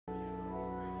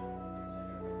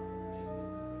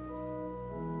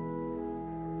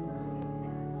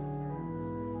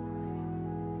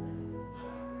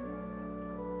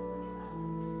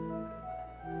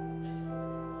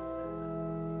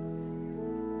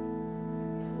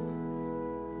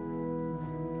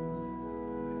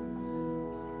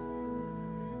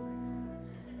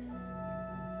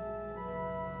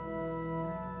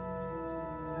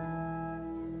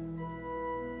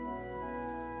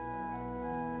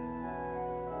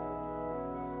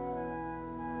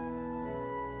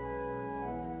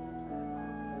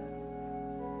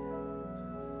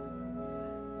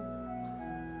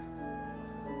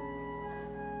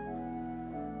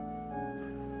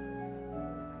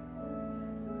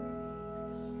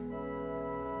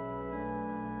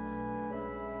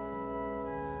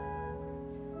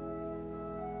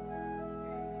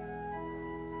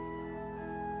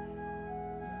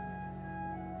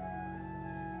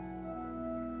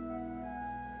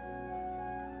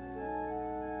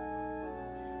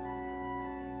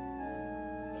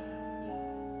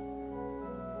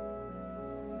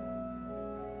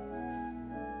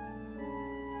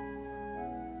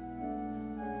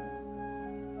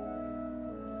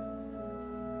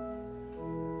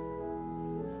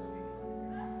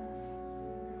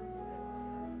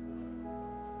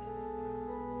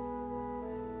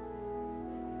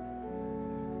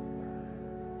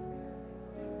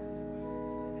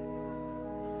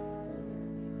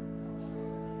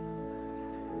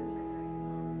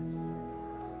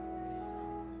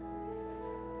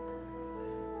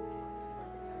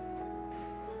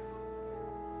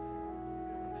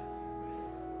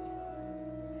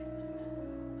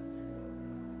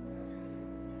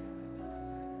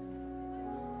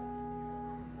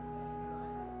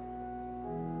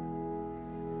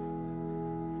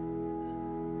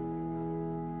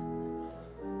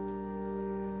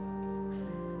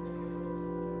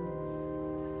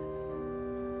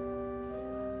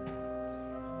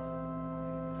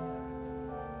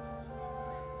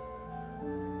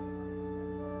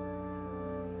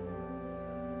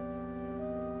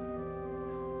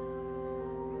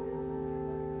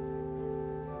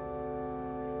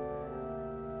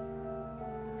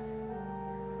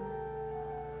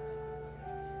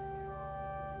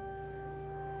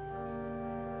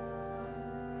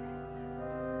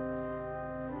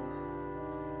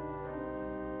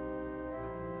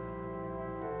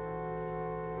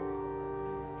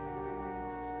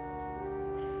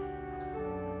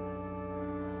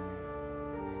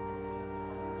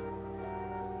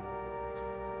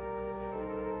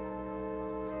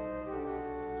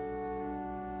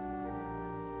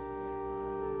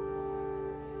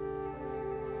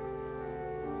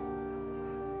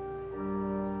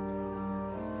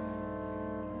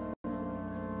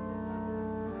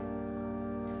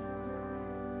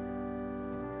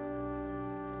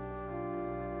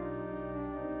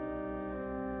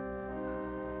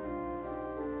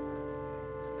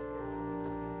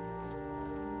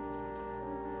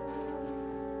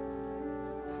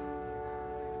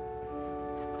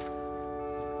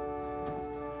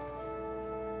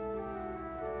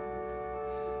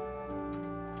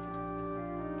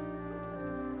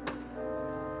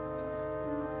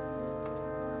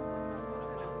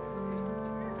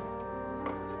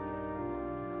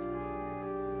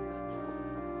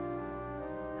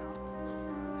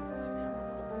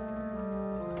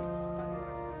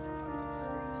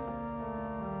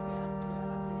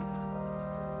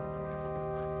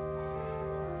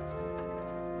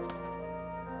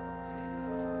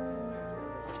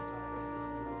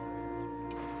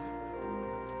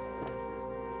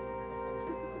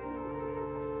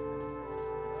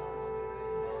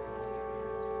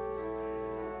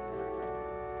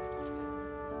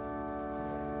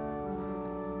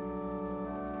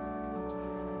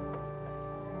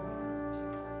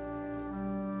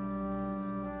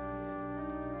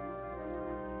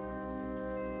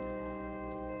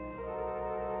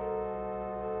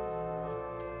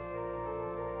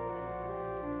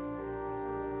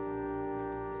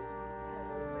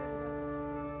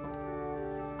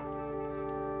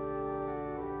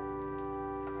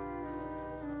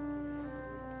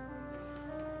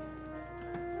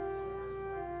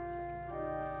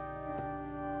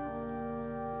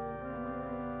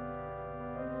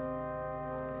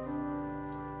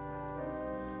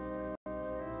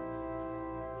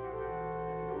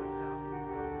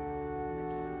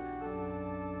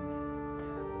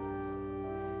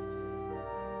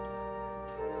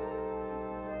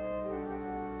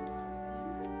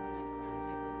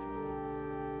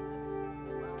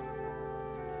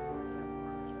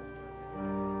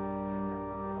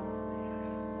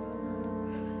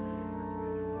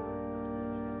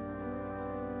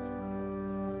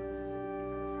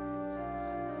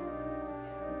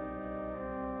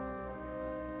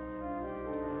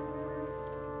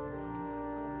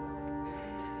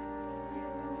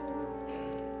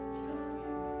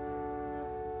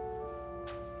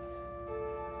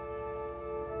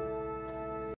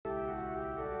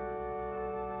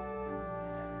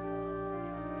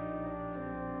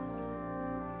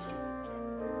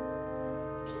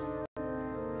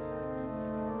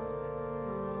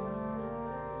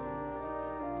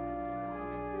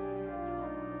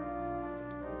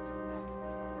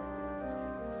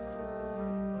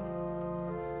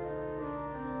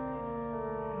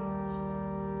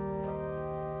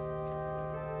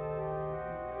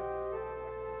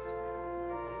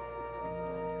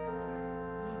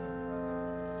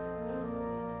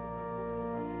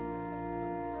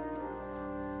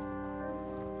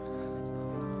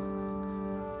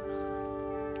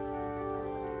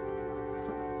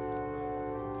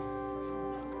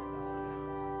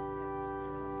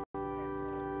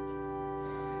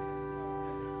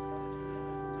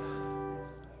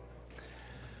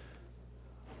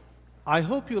I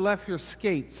hope you left your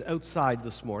skates outside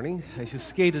this morning as you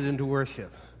skated into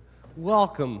worship.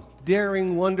 Welcome,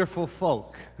 daring, wonderful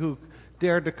folk who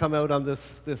dared to come out on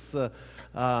this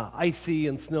icy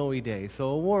and snowy day. So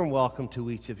a warm welcome to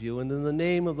each of you, and in the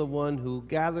name of the one who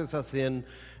gathers us in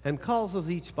and calls us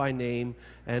each by name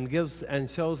and gives and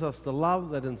shows us the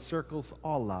love that encircles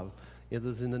all love, it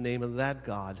is in the name of that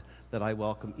God that I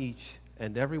welcome each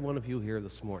and every one of you here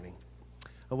this morning.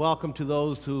 A welcome to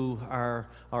those who are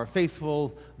our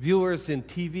faithful viewers in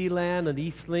TV land and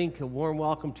Eastlink. A warm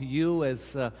welcome to you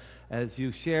as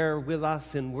you share with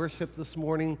us in worship this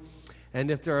morning.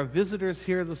 And if there are visitors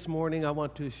here this morning, I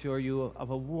want to assure you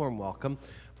of a warm welcome.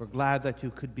 We're glad that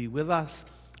you could be with us.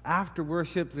 After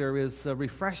worship, there is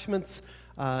refreshments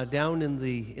down in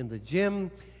the gym.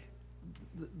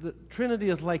 The Trinity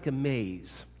is like a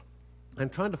maze. And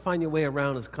trying to find your way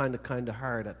around is kind of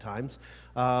hard at times.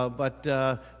 But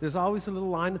there's always a little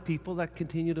line of people that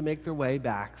continue to make their way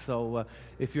back. So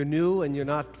if you're new and you're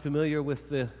not familiar with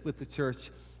the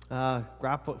church,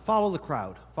 follow the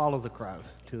crowd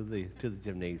to the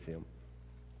gymnasium.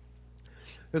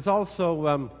 There's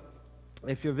also,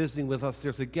 if you're visiting with us,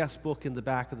 there's a guest book in the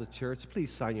back of the church.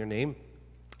 Please sign your name.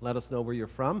 Let us know where you're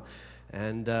from.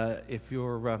 And if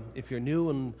you're new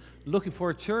and looking for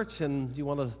a church and you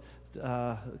want to,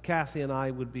 Kathy and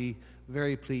I would be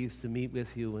very pleased to meet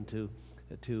with you and to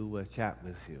chat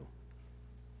with you.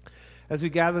 As we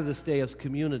gather this day as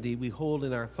community, we hold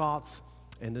in our thoughts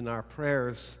and in our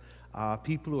prayers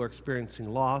people who are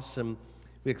experiencing loss, and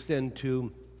we extend to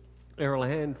Errol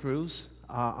Andrews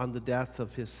on the death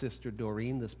of his sister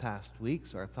Doreen this past week.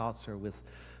 So our thoughts are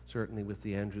certainly with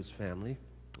the Andrews family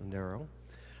and Errol.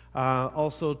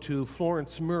 Also to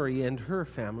Florence Murray and her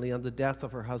family on the death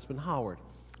of her husband Howard.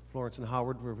 Florence and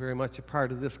Howard were very much a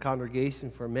part of this congregation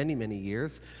for many, many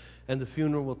years, and the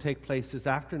funeral will take place this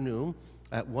afternoon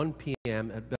at 1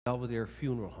 p.m. at Belvedere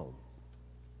Funeral Home.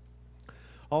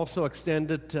 Also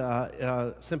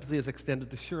sympathy is extended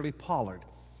to Shirley Pollard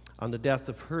on the death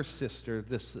of her sister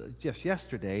just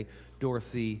yesterday,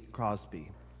 Dorothy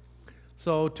Crosby.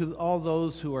 So to all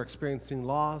those who are experiencing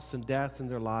loss and death in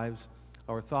their lives,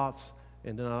 our thoughts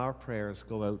and our prayers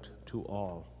go out to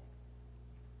all.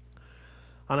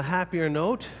 On a happier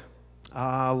note,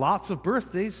 lots of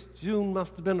birthdays. June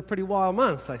must have been a pretty wild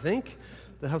month, I think,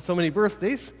 to have so many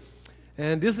birthdays.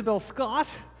 And Isabel Scott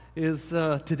is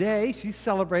today. She's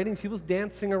celebrating. She was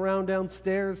dancing around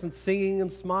downstairs and singing and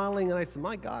smiling. And I said,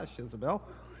 my gosh, Isabel,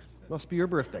 must be your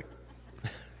birthday.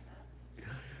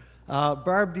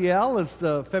 Barb Diel is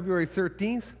February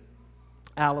 13th.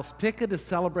 Alice Pickett is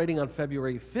celebrating on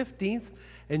February 15th.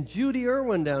 And Judy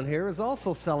Irwin down here is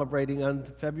also celebrating on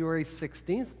February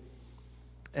 16th.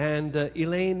 And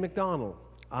Elaine McDonald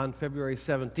on February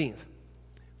 17th.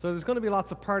 So there's going to be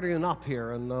lots of partying up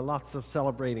here and lots of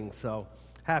celebrating. So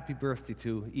happy birthday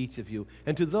to each of you.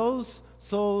 And to those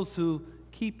souls who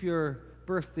keep your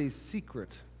birthdays secret,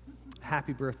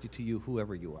 happy birthday to you,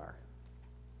 whoever you are.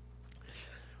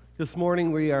 This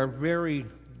morning we are very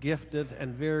gifted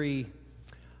and very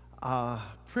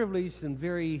privileged and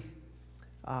very,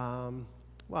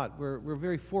 we're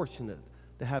very fortunate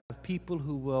to have people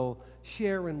who will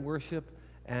share in worship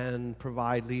and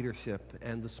provide leadership.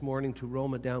 And this morning to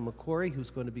Roma Down McCory, who's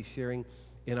going to be sharing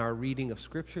in our reading of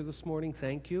Scripture this morning.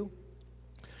 Thank you.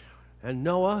 And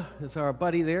Noah is our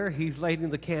buddy there. He's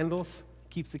lighting the candles,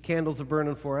 keeps the candles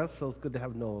burning for us, so it's good to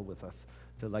have Noah with us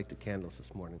to light the candles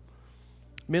this morning.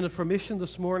 Minute for Mission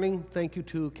this morning. Thank you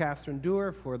to Catherine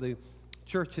Dewar for the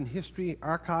Church and History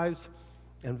Archives,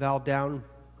 and Val Down,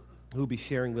 who will be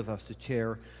sharing with us the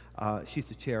chair. She's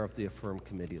the chair of the Affirm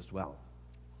Committee as well.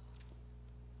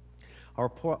 Our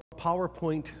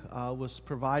PowerPoint was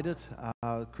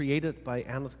created by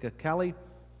Annika Kelly,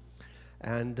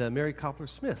 and Mary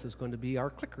Koppler-Smith is going to be our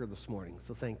clicker this morning,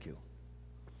 so thank you.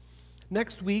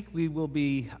 Next week, we will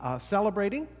be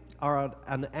celebrating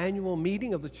an annual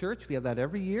meeting of the church. We have that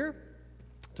every year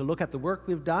to look at the work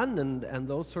we've done and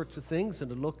those sorts of things, and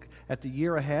to look at the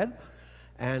year ahead.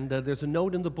 And there's a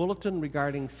note in the bulletin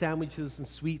regarding sandwiches and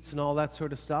sweets and all that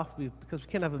sort of stuff, because we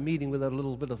can't have a meeting without a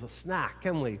little bit of a snack,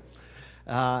 can we?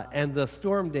 And the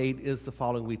storm date is the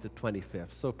following week, the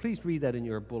 25th. So please read that in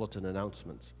your bulletin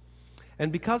announcements.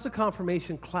 And because of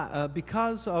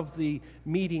because of the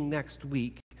meeting next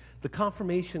week, the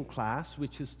confirmation class,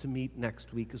 which is to meet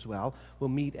next week as well, will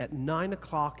meet at 9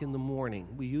 o'clock in the morning.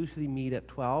 We usually meet at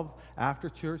 12 after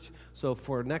church, so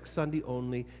for next Sunday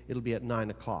only, it'll be at 9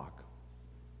 o'clock.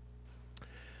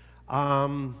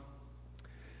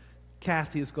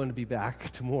 Kathy is going to be back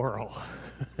tomorrow.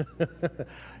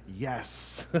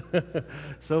 Yes.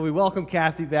 So we welcome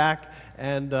Kathy back,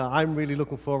 and I'm really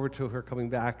looking forward to her coming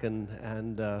back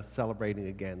and celebrating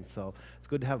again. So it's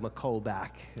good to have McCall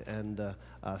back and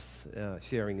us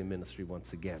sharing in ministry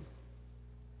once again.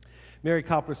 Mary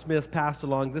Copper-Smith passed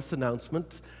along this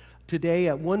announcement. Today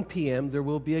at 1 p.m. there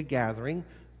will be a gathering,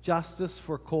 Justice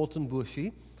for Colton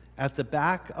Bushy, at the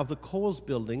back of the Coles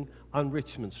building on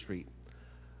Richmond Street.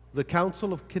 The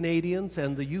Council of Canadians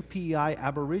and the PEI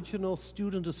Aboriginal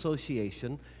Student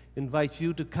Association invite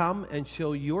you to come and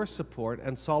show your support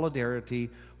and solidarity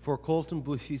for Colton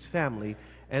Bushy's family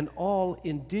and all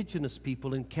Indigenous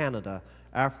people in Canada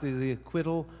after the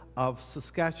acquittal of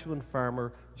Saskatchewan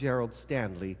farmer Gerald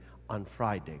Stanley on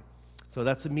Friday. So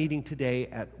that's a meeting today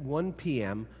at 1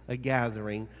 p.m., a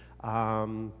gathering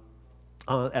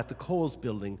at the Coles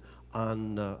building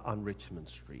on Richmond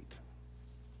Street.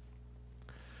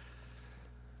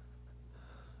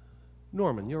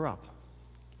 Norman, you're up.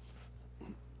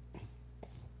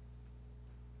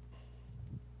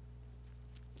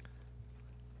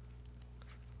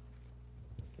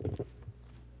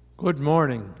 Good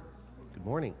morning. Good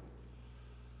morning.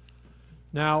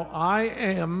 Now, I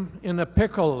am in a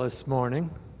pickle this morning,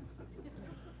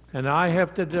 and I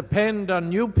have to depend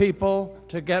on you people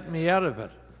to get me out of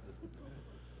it.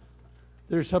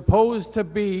 There's supposed to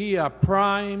be a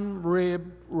prime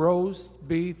rib roast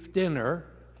beef dinner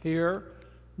here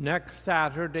next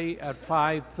Saturday at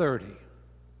 5:30.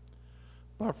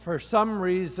 But for some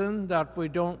reason that we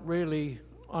don't really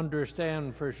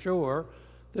understand for sure,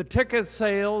 the ticket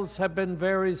sales have been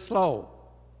very slow.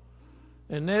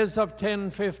 And as of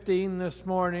 10:15 this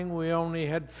morning, we only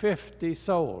had 50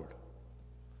 sold.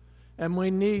 And we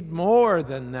need more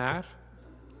than that.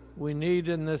 We need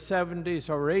in the 70s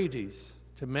or 80s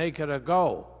to make it a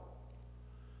go.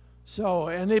 So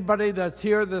anybody that's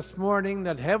here this morning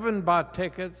that haven't bought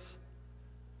tickets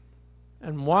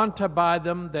and want to buy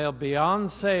them, they'll be on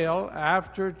sale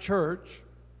after church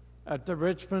at the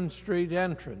Richmond Street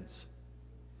entrance.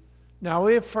 Now,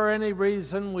 if for any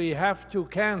reason we have to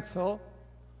cancel,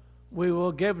 we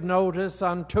will give notice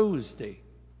on Tuesday.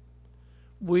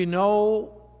 We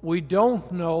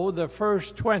don't know the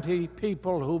first 20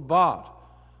 people who bought,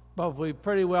 but we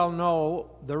pretty well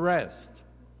know the rest.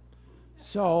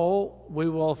 So we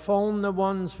will phone the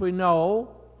ones we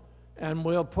know, and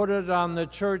we'll put it on the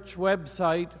church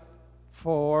website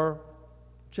for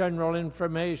general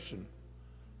information.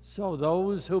 So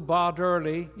those who bought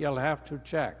early, you'll have to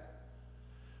check.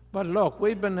 But look,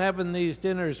 we've been having these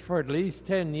dinners for at least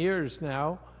 10 years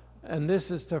now, and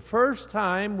this is the first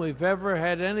time we've ever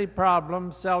had any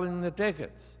problem selling the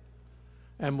tickets.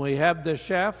 And we have the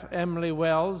chef, Emily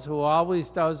Wells, who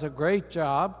always does a great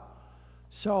job.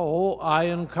 So I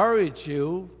encourage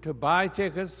you to buy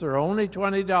tickets. They're only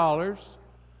 $20.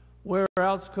 Where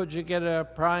else could you get a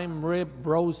prime rib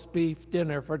roast beef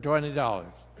dinner for $20?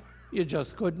 You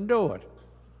just couldn't do it.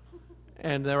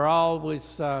 And they're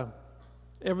always,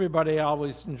 everybody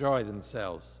always enjoy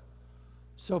themselves.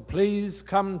 So please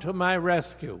come to my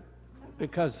rescue,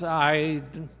 because I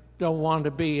don't want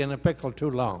to be in a pickle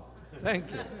too long. Thank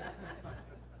you.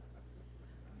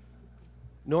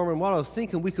 Norman, what I was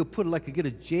thinking, we could get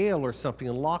a jail or something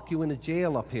and lock you in a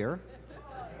jail up here.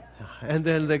 And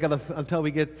then they got to, until we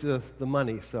get the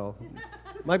money, so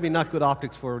might be not good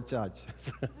optics for a judge.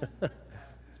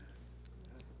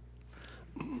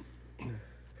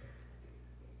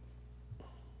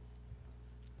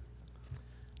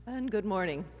 And good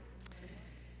morning.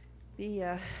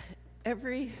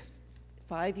 Every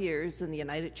 5 years in the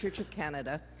United Church of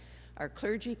Canada, our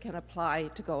clergy can apply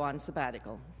to go on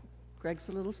sabbatical. Greg's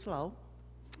a little slow,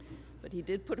 but he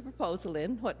did put a proposal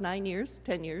in, 10 years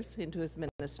into his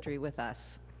ministry with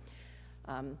us.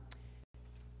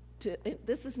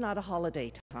 This is not a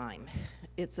holiday time.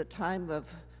 It's a time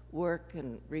of work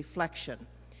and reflection.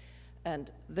 And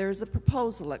there's a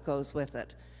proposal that goes with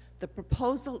it. The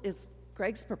proposal is,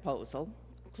 Greg's proposal,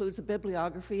 includes a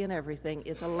bibliography and everything,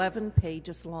 is 11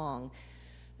 pages long.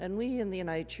 And we in the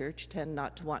United Church tend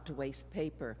not to want to waste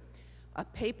paper. A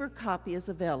paper copy is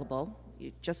available,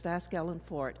 you just ask Ellen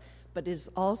for it, but is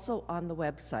also on the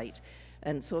website.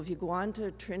 And so if you go on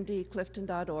to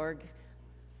trinityclifton.org,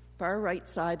 far right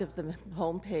side of the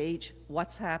home page,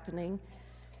 what's happening,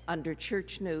 under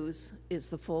church news is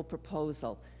the full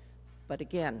proposal. But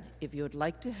again, if you would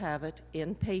like to have it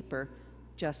in paper,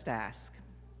 just ask.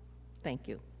 Thank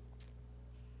you.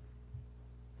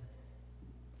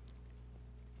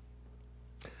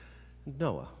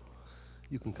 Noah,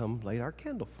 you can come light our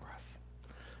candle for us.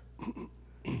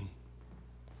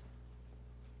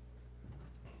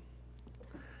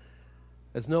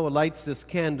 As Noah lights this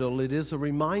candle, it is a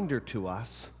reminder to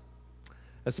us,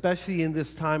 especially in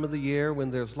this time of the year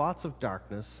when there's lots of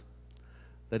darkness,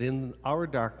 that in our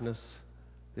darkness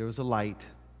there is a light,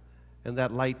 and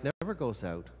that light never goes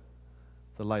out,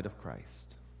 the light of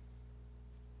Christ.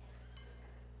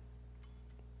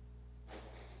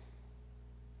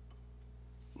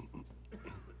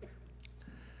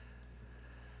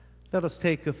 Let us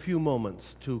take a few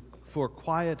moments for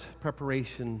quiet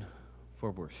preparation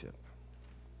for worship.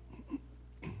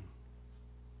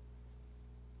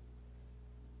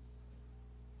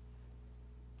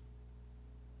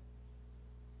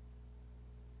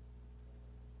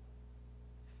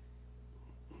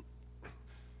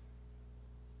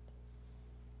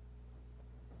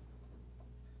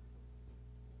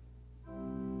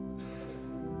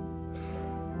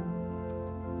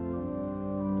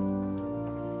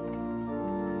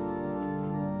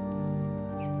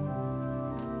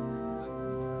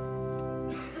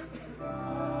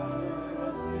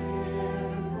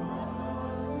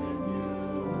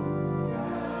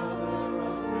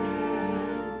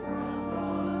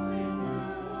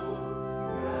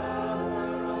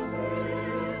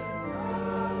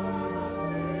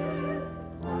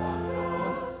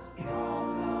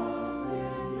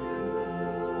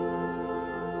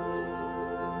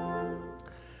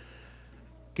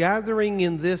 Gathering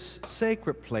in this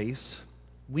sacred place,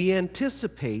 we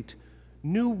anticipate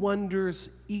new wonders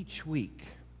each week.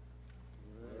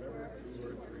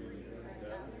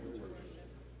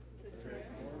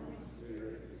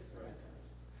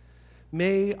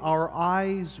 May our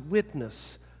eyes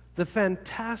witness the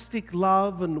fantastic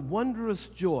love and wondrous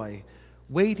joy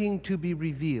waiting to be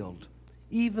revealed,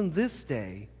 even this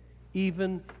day,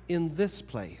 even in this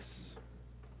place.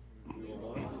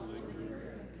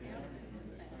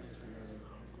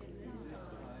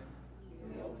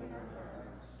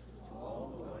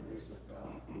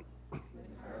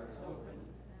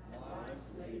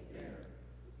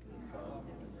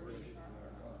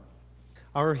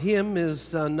 Our hymn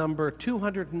is number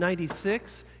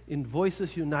 296 in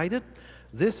Voices United.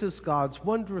 This is God's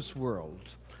wondrous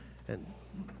world. And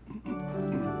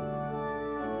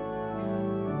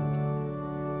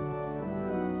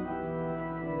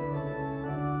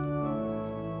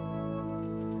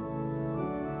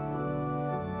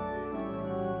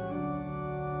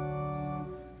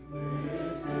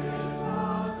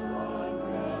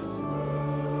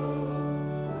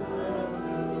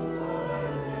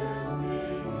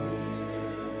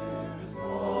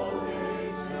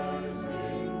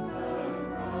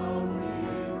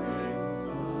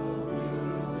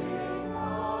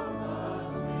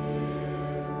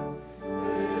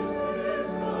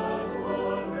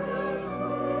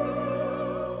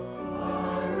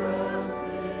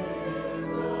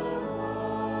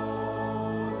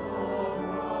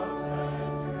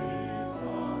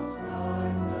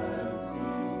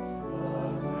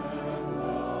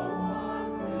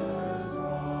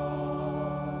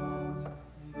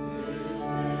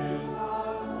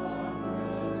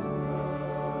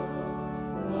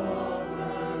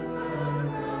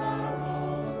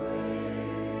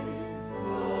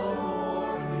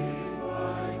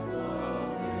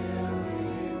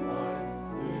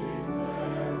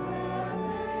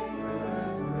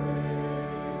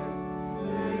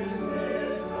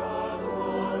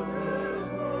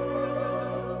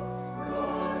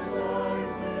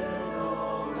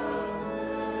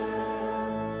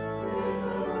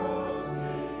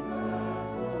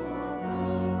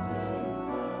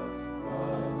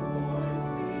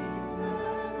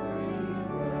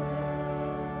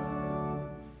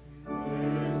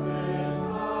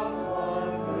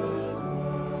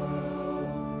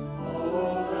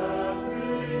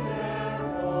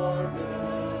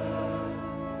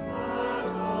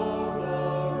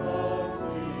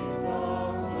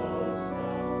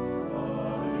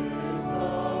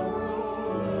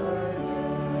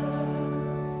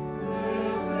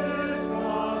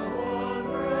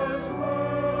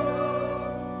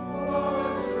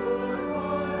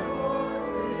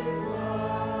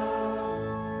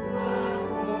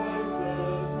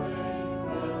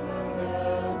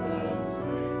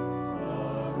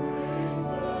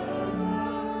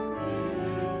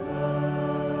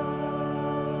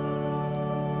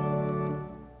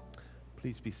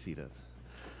please be seated.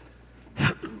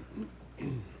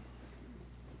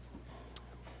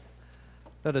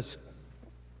 Let us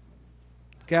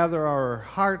gather our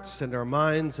hearts and our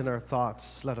minds and our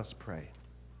thoughts. Let us pray.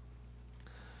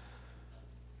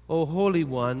 O Holy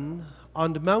One,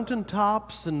 on the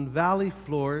mountaintops and valley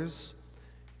floors,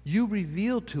 you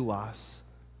reveal to us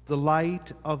the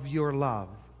light of your love.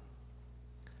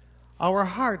 Our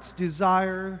hearts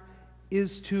desire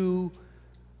is to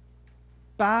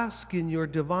bask in your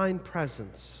divine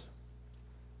presence.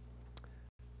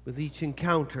 With each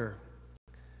encounter,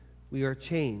 we are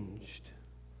changed,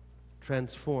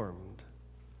 transformed,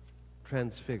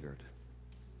 transfigured.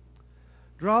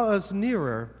 Draw us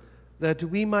nearer that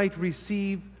we might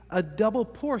receive a double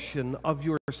portion of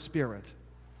your Spirit.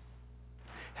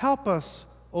 Help us,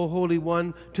 O Holy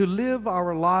One, to live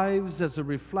our lives as a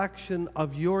reflection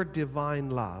of your divine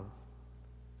love.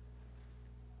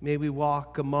 May we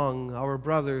walk among our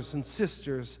brothers and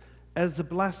sisters as a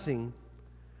blessing,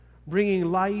 bringing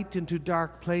light into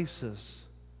dark places,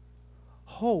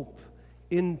 hope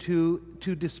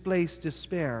to displace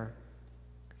despair,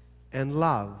 and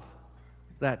love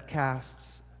that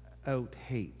casts out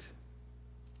hate.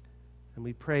 And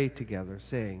we pray together,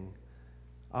 saying,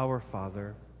 Our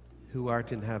Father, who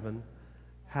art in heaven,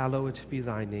 hallowed be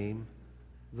thy name.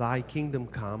 Thy kingdom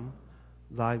come,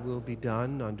 thy will be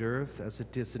done on earth as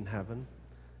it is in heaven.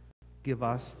 Give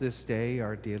us this day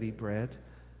our daily bread,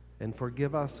 and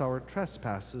forgive us our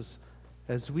trespasses,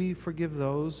 as we forgive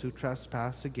those who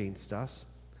trespass against us.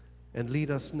 And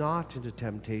lead us not into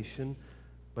temptation,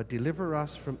 but deliver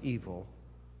us from evil.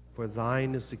 For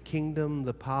thine is the kingdom,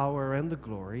 the power, and the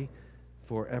glory,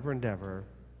 forever and ever.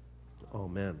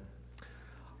 Amen.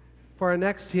 For our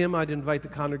next hymn, I'd invite the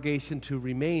congregation to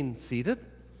remain seated.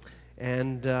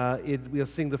 And we'll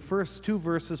sing the first two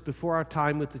verses before our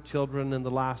time with the children and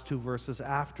the last two verses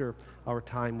after our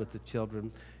time with the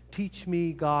children. Teach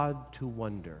me, God, to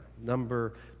wonder.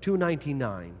 Number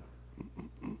 299.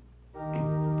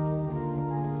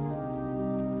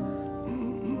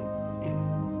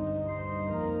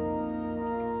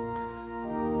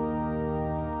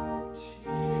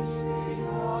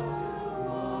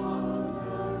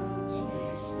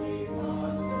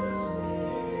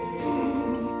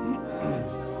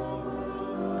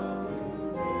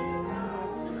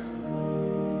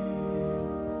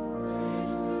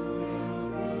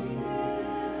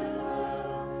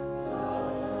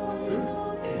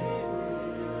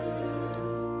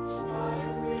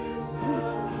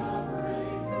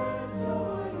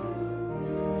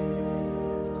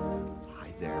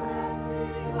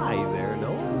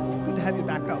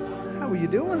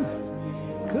 Doing?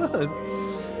 Good.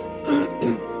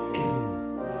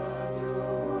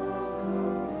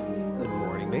 Good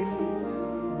morning, Mason.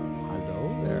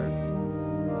 Hello there.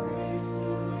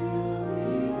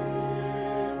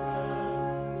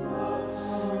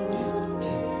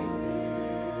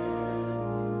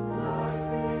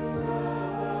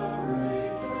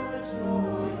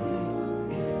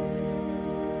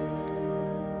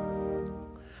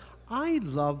 I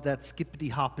love that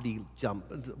skippity-hoppity jump,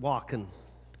 walking.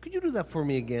 Could you do that for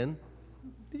me again?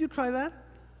 Did you try that?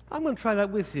 I'm going to try that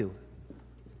with you.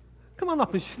 Come on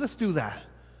up and let's do that.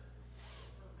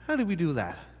 How do we do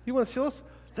that? You want to show us?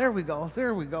 There we go,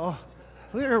 there we go,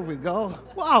 there we go.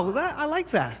 Wow, I like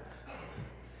that.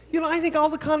 You know, I think all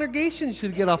the congregation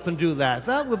should get up and do that.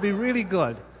 That would be really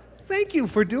good. Thank you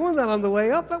for doing that on the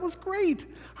way up. That was great.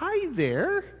 Hi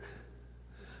there.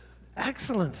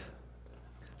 Excellent.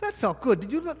 That felt good.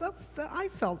 Did you? I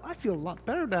feel a lot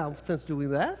better now since doing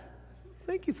that.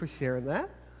 Thank you for sharing that.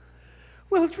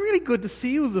 Well, it's really good to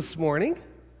see you this morning.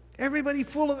 Everybody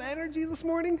full of energy this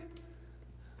morning?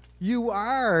 You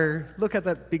are. Look at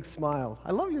that big smile.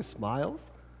 I love your smiles.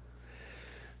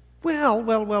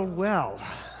 Well.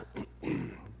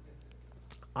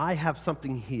 I have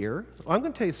something here. I'm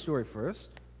going to tell you a story first.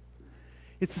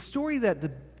 It's a story that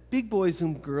the big boys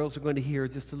and girls are going to hear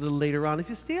just a little later on. If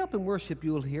you stay up and worship,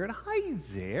 you will hear it. Hi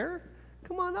there.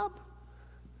 Come on up.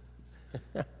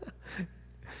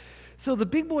 So the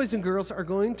big boys and girls are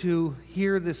going to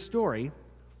hear this story,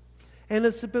 and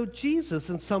it's about Jesus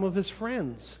and some of his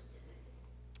friends.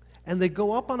 And they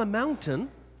go up on a mountain,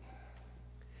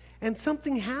 and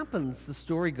something happens, the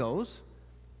story goes.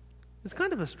 It's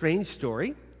kind of a strange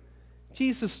story.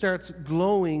 Jesus starts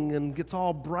glowing and gets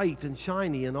all bright and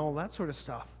shiny and all that sort of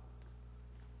stuff.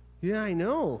 Yeah, I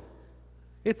know.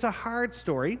 It's a hard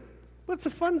story, but it's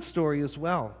a fun story as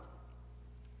well.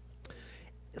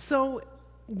 So,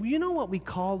 you know what we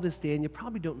call this day, and you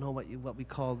probably don't know what we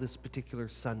call this particular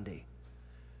Sunday.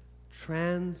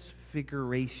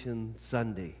 Transfiguration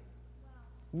Sunday.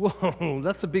 Whoa,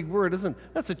 that's a big word, isn't it?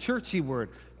 That's a churchy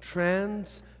word.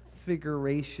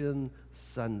 Transfiguration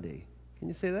Sunday. Can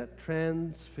you say that?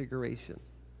 Transfiguration.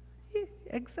 Yeah,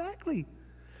 exactly.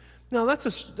 Now,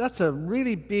 that's a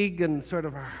really big and sort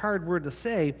of a hard word to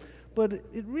say, but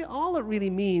all it really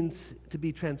means to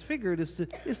be transfigured is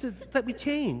that we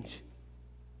change.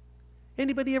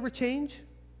 Anybody ever change?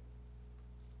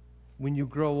 When you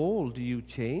grow old, do you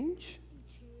change?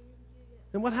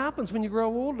 And what happens when you grow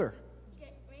older? You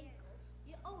get wrinkles.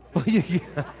 You're older.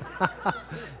 Oh,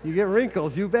 you get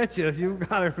wrinkles, you betcha. You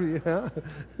got it.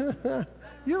 Yeah.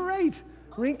 You're right.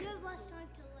 You have less time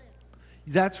to live.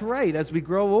 That's right. As we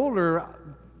grow older,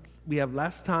 we have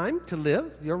less time to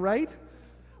live. You're right.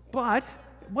 But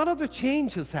what other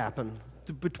changes happen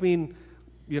between,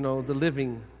 the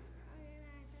living?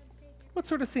 What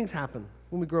sort of things happen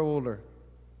when we grow older?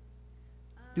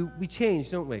 We change,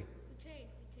 don't we? We change,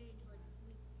 like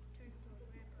we turn into a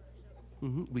grandpa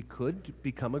or something. We could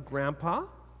become a grandpa.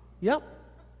 Yep.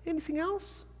 Anything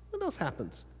else? What else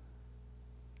happens?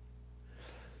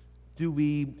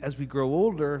 As we grow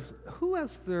older, who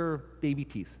has their baby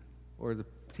teeth or the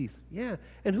teeth? Yeah.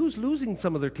 And who's losing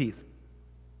some of their teeth?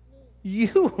 Me.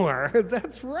 You are.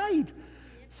 That's right.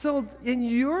 So, and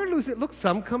you're losing. Look,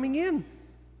 some coming in.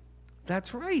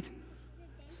 That's right.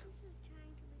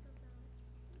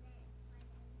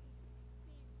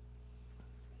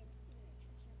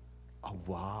 Oh,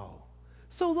 wow.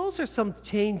 So those are some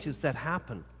changes that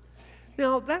happen.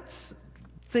 Now, that's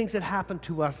things that happen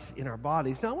to us in our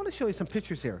bodies. Now, I want to show you some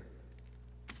pictures here.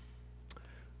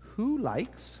 Who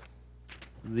likes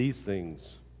these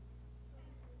things?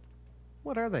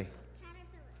 What are they?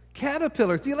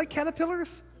 Caterpillars. Do you like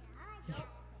caterpillars? Yeah,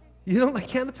 You don't like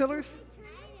caterpillars?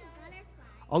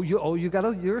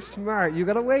 You're smart. You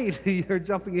gotta wait. You're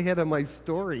jumping ahead of my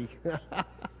story.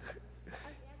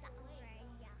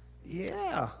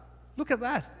 Yeah. Look at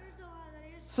that.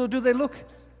 So do they look?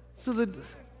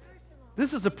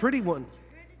 This is a pretty one.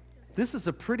 This is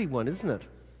a pretty one, isn't it?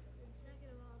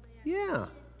 Yeah.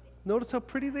 Notice how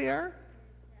pretty they are?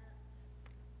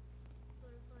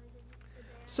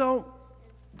 So,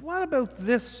 what about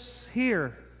this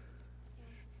here?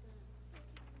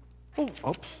 Oh,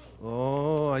 oops.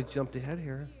 Oh, I jumped ahead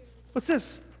here. What's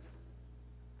this?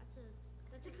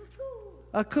 That's a cocoon.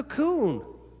 A cocoon.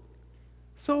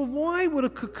 So why would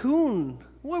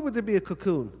there be a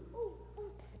cocoon? Where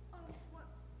the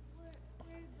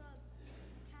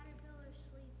caterpillars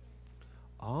sleep.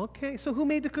 Okay, so who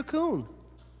made the cocoon?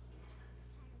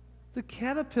 The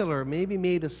caterpillar maybe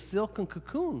made a silken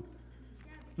cocoon.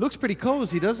 Looks pretty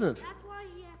cozy, doesn't it? That's why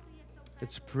he has to get so fast.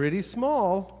 It's pretty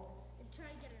small. And try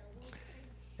to get it a little tight.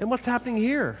 And what's happening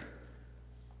here?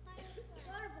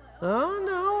 Butterfly. Oh,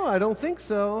 no, I don't think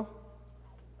so.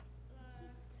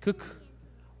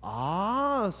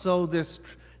 So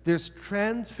there's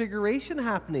transfiguration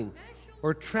happening,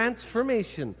 or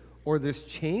transformation, or there's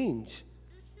change.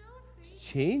 It's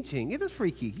changing. It is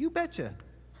freaky. You betcha.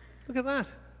 Look at that.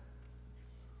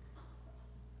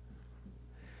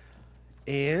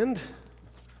 And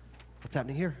what's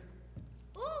happening here?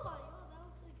 Oh my God,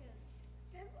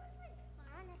 that looks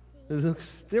like This looks like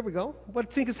fantasy. There we go. What do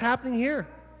you think is happening here?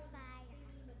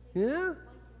 Yeah?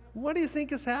 What do you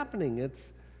think is happening?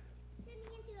 It's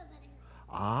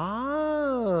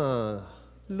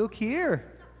look here.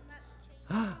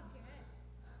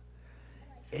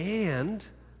 And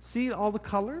see all the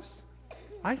colors?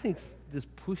 I think this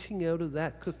pushing out of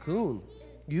that cocoon.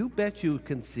 You bet you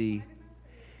can see.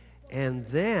 And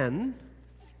then,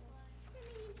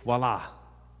 voila.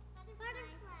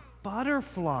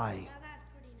 Butterfly. Now that's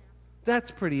pretty now.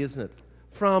 That's pretty, isn't it?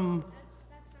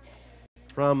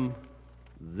 From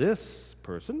this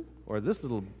person, or this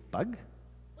little bug,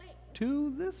 Wait,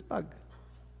 to this bug.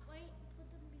 put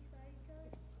them beside each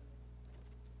other.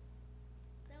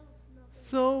 That was nothing.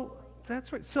 So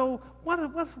that's right. So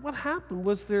what happened?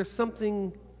 Was there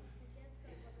something?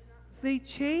 They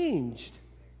changed.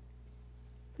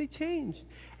 They changed.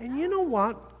 And you know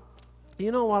what?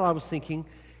 You know what I was thinking?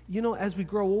 As we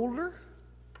grow older,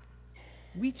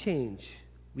 we change.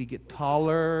 We get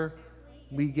taller.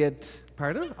 We get,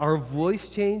 our voice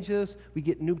changes. We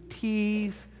get new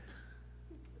teeth.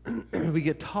 We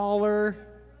get taller.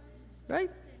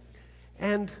 Right?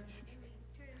 And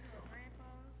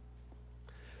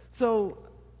so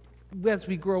as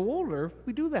we grow older,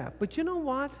 we do that. But you know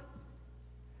what?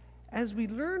 As we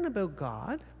learn about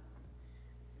God,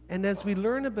 and as we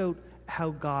learn about how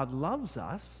God loves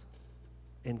us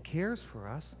and cares for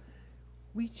us,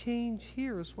 we change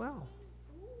here as well.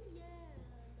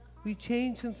 We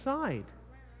change inside.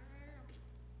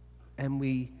 And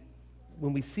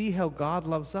when we see how God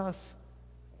loves us,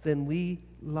 then we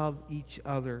love each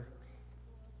other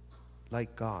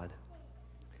like God.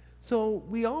 So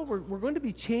we're going to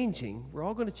be changing. We're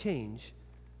all going to change.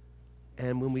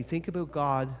 And when we think about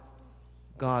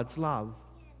God's love,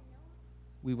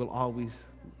 we will always,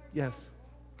 yes.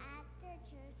 After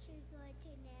church, you're going to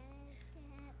Nana's to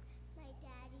have my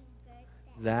daddy's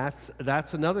birthday.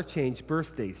 That's another change,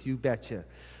 birthdays, you betcha.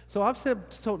 So I've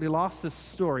totally lost this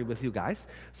story with you guys.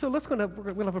 So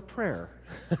we'll have a prayer.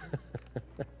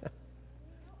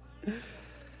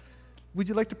 Would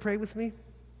you like to pray with me?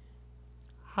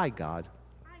 Hi, God.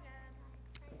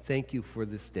 Thank you for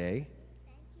this day.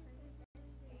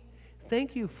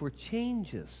 Thank you for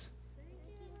changes.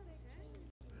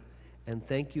 And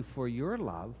thank you for your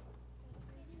love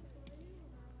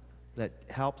that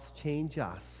helps change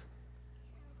us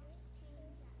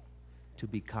to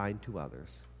be kind to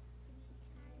others.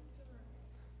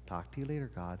 Talk to you later,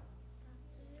 God.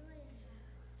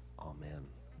 Amen.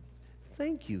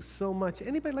 Thank you so much.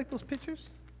 Anybody like those pictures?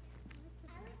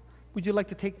 Would you like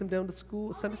to take them down to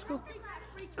school, Sunday school?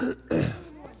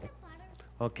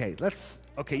 Okay,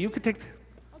 you could take...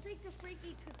 I'll take the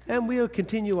freaky cocoon. And we'll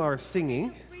continue our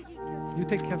singing. Freaky cocoon. You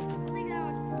take... Take that one.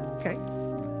 Okay.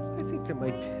 I think there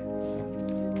might be...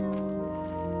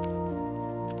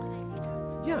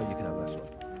 Yeah, you can have this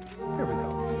one. There we go.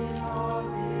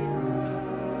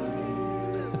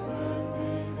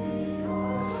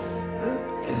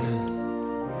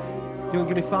 You want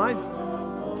to give me 5?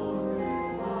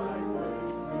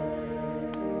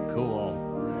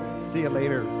 Cool. See you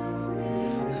later.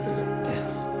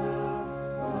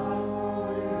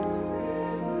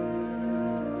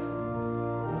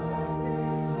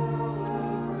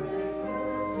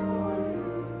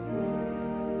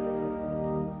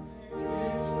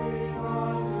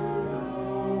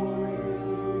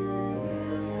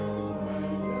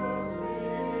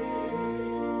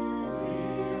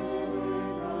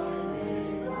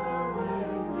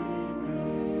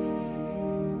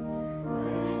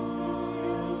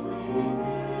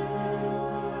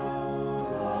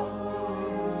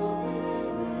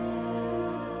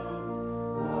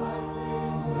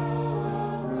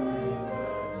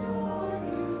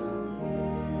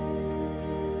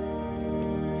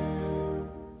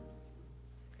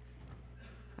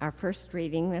 Our first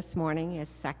reading this morning is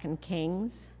 2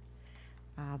 Kings,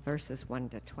 verses 1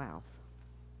 to 12.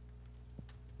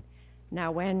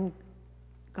 Now when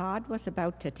God was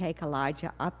about to take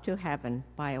Elijah up to heaven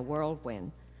by a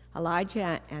whirlwind,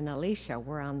 Elijah and Elisha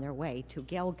were on their way to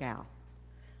Gilgal.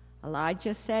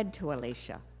 Elijah said to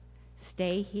Elisha,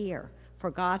 "Stay here,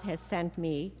 for God has sent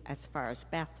me as far as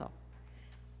Bethel."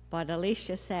 But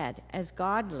Elisha said, "As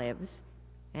God lives,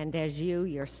 and as you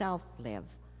yourself live,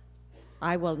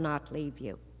 I will not leave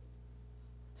you."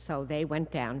 So they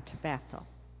went down to Bethel.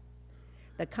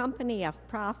 The company of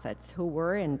prophets who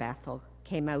were in Bethel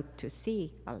came out to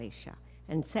see Elisha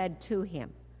and said to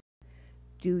him,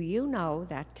 "Do you know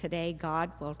that today God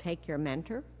will take your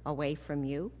mentor away from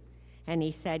you?" And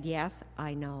he said, "Yes,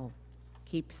 I know.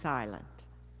 Keep silent."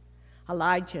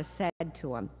 Elijah said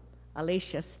to him,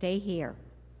 "Elisha, stay here,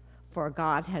 for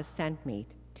God has sent me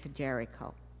to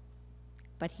Jericho."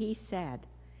 But he said,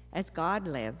 "As God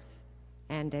lives,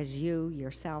 and as you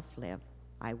yourself live,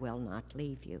 I will not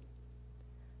leave you."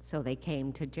 So they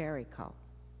came to Jericho.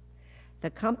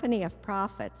 The company of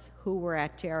prophets who were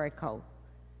at Jericho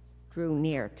drew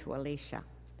near to Elisha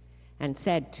and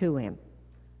said to him,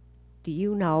 "Do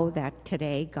you know that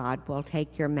today God will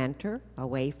take your mentor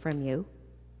away from you?"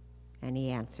 And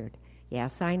he answered,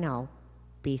 "Yes, I know.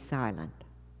 Be silent."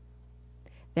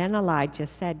 Then Elijah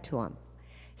said to him,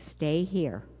 "Stay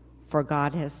here, for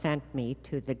God has sent me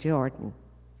to the Jordan."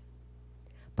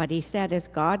 But he said, "As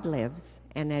God lives,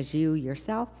 and as you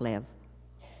yourself live,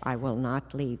 I will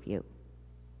not leave you."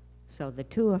 So the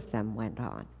two of them went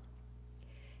on.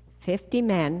 50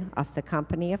 men of the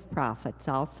company of prophets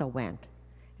also went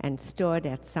and stood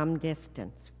at some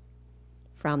distance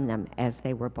from them as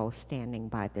they were both standing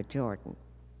by the Jordan.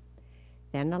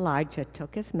 Then Elijah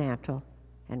took his mantle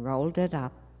and rolled it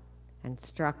up and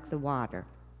struck the water.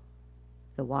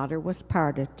 The water was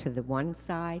parted to the one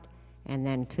side and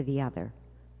then to the other,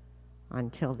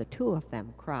 until the two of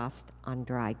them crossed on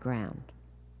dry ground.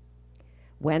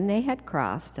 When they had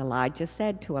crossed, Elijah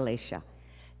said to Elisha,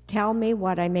 "Tell me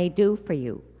what I may do for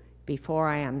you before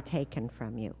I am taken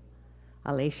from you."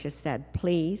 Elisha said,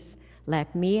 "Please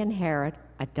let me inherit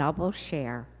a double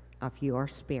share of your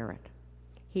spirit."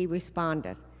 He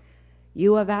responded,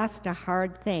 "You have asked a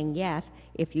hard thing, yet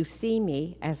if you see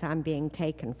me as I'm being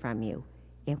taken from you,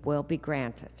 it will be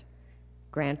granted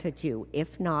you.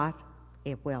 If not,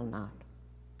 it will not."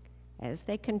 As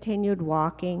they continued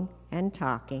walking and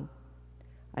talking,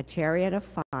 a chariot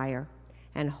of fire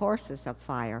and horses of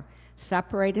fire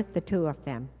separated the two of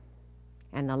them,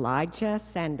 and Elijah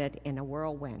ascended in a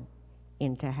whirlwind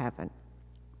into heaven.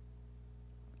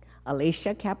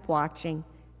 Elisha kept watching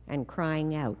and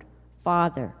crying out,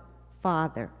 "Father,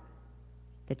 Father,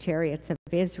 the chariots of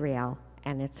Israel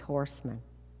and its horsemen."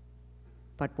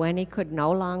 But when he could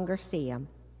no longer see him,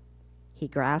 he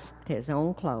grasped his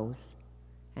own clothes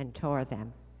and tore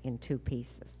them in 2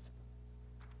 pieces.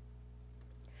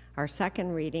 Our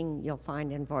second reading you'll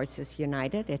find in Voices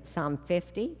United. It's Psalm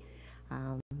 50,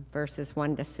 verses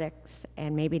 1 to 6.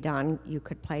 And maybe, Don, you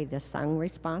could play the sung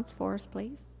response for us,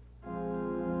 please.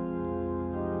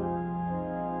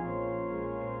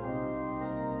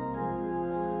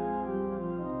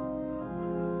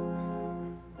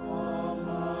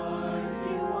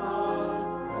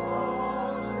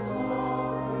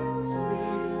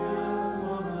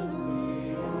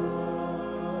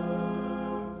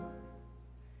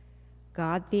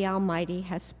 God the Almighty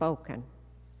has spoken.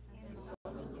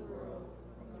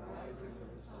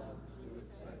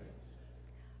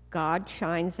 God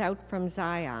shines out from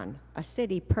Zion, a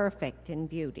city perfect in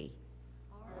beauty.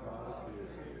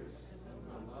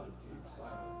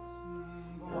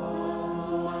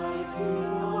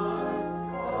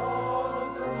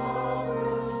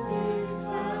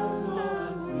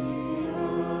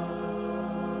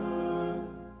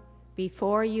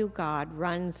 Before you, God,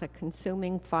 runs a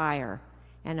consuming fire,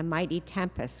 and a mighty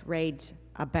tempest rages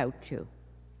about you.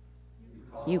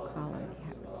 You call on the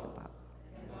heavens above.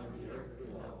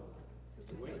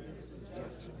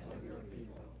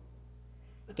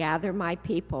 Gather my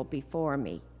people before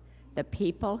me, the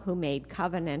people who made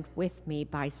covenant with me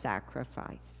by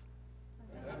sacrifice.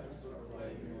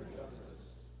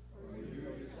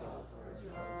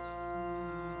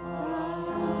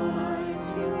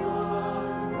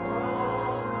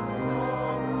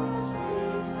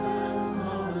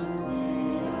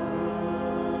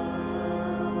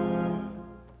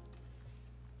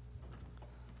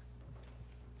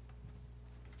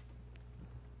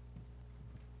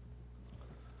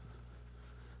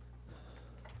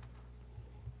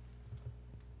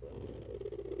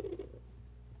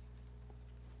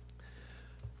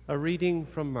 A reading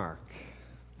from Mark.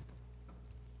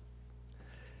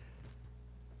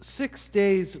 6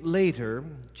 days later,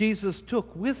 Jesus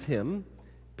took with him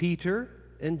Peter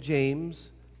and James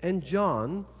and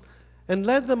John and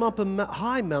led them up a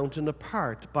high mountain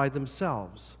apart by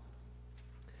themselves.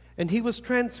 And he was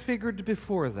transfigured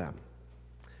before them,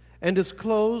 and his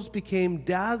clothes became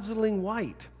dazzling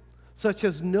white, such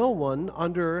as no one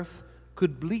under earth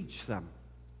could bleach them.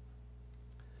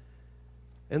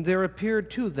 And there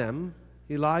appeared to them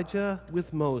Elijah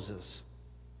with Moses,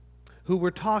 who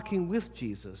were talking with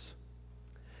Jesus.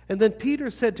 And then Peter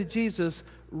said to Jesus,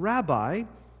 "Rabbi,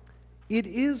 it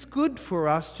is good for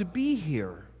us to be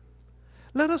here.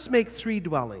 Let us make 3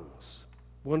 dwellings,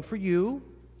 one for you,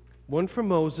 one for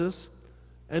Moses,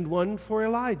 and one for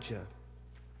Elijah."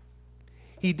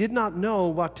 He did not know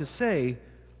what to say,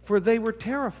 for they were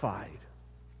terrified.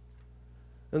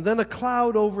 And then a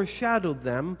cloud overshadowed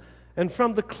them, and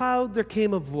from the cloud there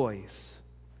came a voice,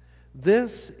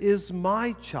 "This is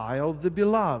my child, the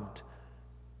beloved.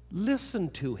 Listen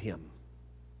to him."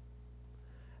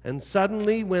 And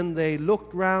suddenly, when they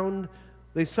looked round,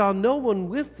 they saw no one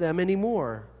with them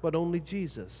anymore, but only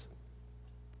Jesus.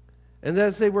 And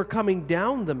as they were coming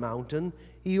down the mountain,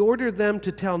 he ordered them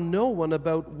to tell no one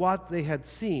about what they had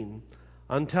seen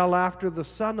until after the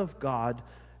Son of God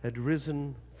had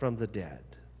risen from the dead.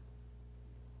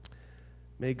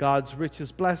 May God's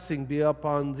richest blessing be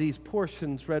upon these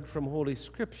portions read from Holy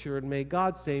Scripture, and may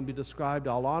God's name be described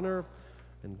all honor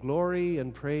and glory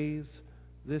and praise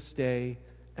this day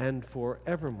and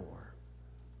forevermore.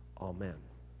 Amen.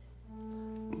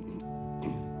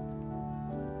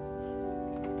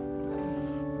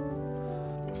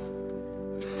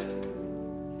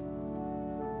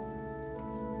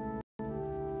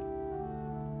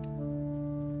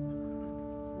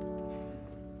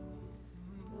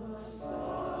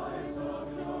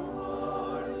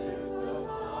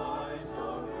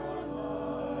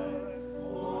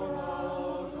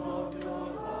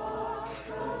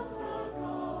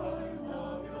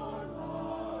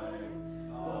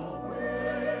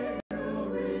 Away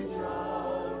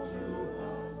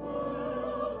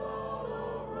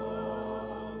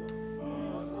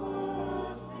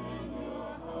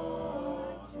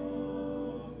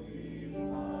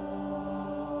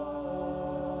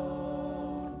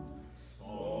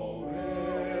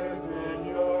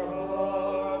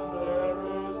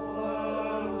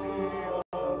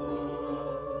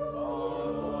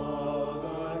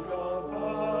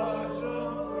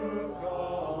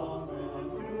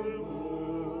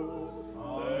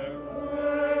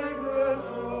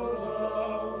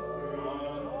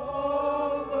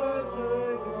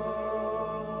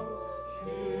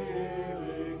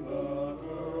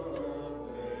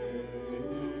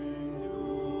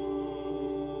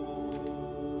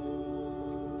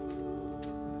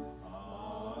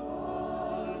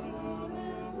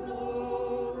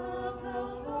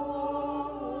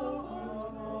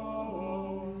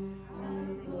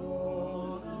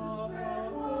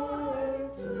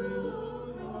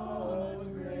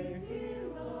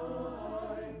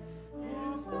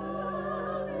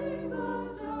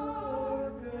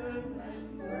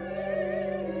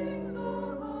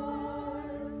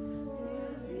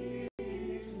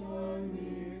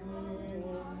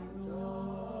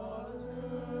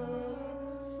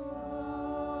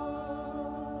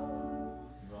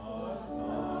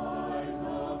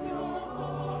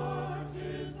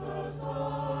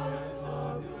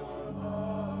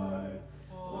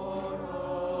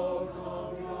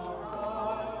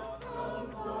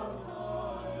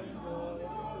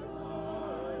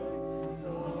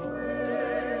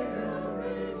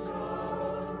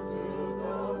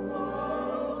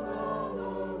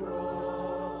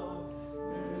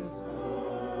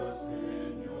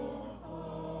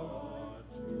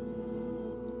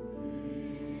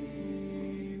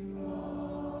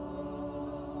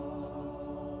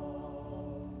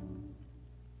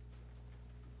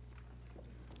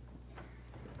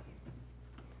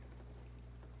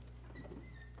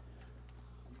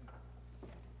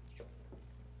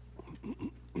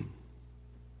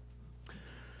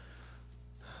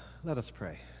Let us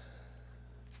pray.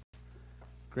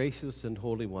 Gracious and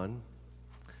Holy One,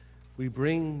 we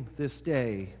bring this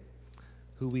day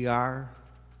who we are.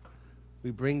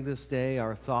 We bring this day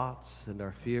our thoughts and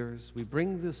our fears. We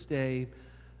bring this day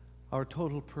our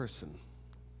total person.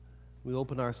 We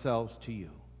open ourselves to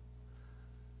you.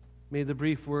 May the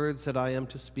brief words that I am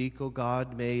to speak, O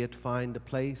God, may it find a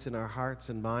place in our hearts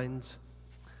and minds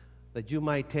that you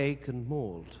might take and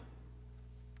mold.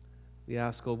 We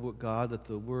ask, O God, that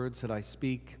the words that I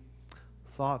speak,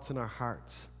 thoughts in our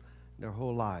hearts, in our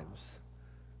whole lives,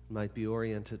 might be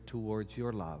oriented towards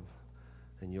your love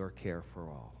and your care for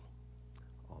all.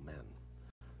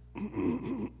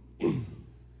 Amen.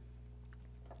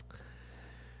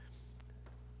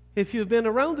 If you've been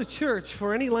around the church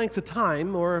for any length of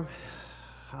time, or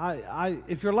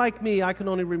if you're like me, I can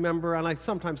only remember, and I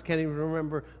sometimes can't even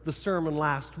remember the sermon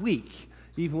last week,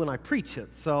 even when I preach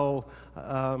it. So,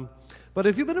 but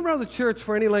if you've been around the church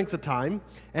for any length of time,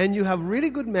 and you have really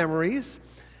good memories,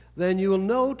 then you will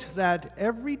note that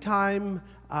every time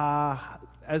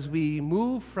as we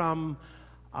move from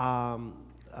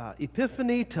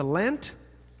Epiphany to Lent,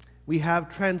 we have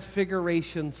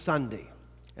Transfiguration Sunday.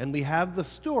 And we have the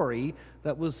story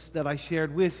that I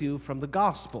shared with you from the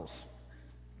Gospels.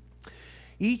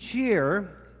 Each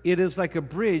year, it is like a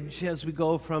bridge as we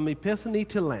go from Epiphany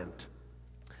to Lent.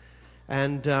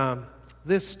 And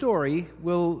this story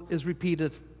is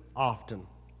repeated often.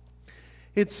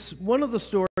 It's one of the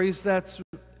stories that's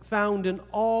found in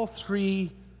all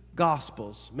three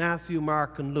Gospels, Matthew,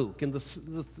 Mark, and Luke. In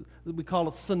we call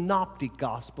it synoptic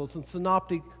Gospels, and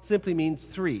synoptic simply means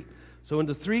three. So in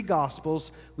the three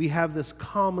Gospels, we have this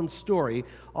common story,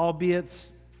 albeit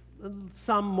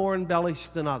some more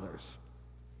embellished than others.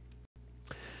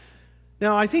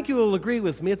 Now, I think you will agree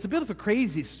with me, it's a bit of a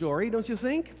crazy story, don't you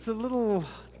think? It's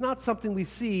not something we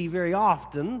see very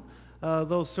often,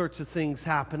 those sorts of things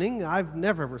happening. I've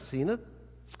never ever seen it.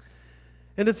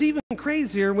 And it's even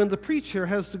crazier when the preacher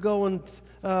has to go and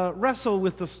wrestle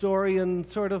with the story and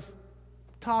sort of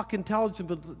talk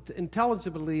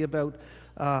intelligibly about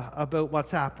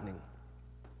what's happening.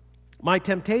 My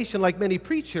temptation, like many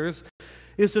preachers,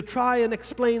 is to try and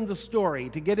explain the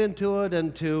story, to get into it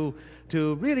and to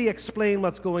really explain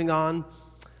what's going on.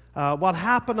 What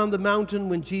happened on the mountain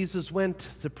when Jesus went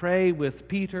to pray with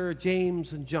Peter,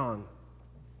 James, and John.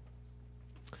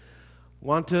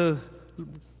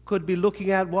 Could be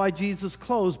looking at why Jesus'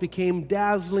 clothes became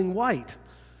dazzling white.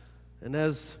 And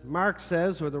as Mark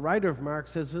says, or the writer of Mark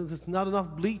says, there's not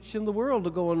enough bleach in the world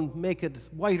to go and make it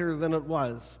whiter than it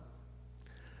was.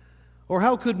 Or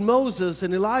how could Moses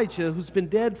and Elijah, who's been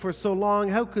dead for so long,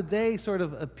 how could they sort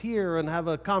of appear and have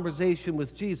a conversation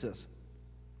with Jesus?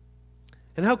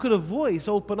 And how could a voice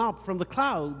open up from the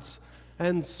clouds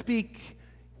and speak,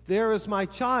 "There is my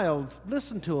child,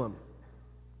 listen to him"?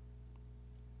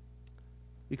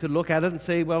 We could look at it and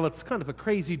say, well, it's kind of a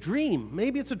crazy dream.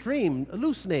 Maybe it's a dream,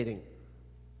 hallucinating.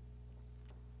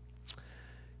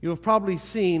 You have probably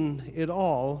seen it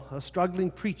all, a struggling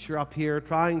preacher up here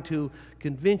trying to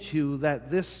convince you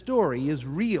that this story is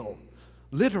real,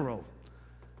 literal,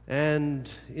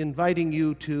 and inviting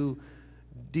you to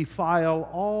defile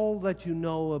all that you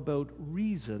know about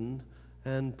reason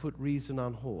and put reason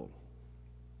on hold.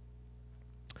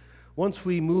 Once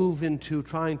we move into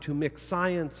trying to mix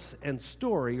science and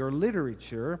story or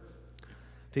literature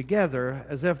together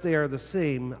as if they are the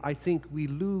same, I think we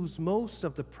lose most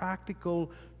of the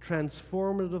practical,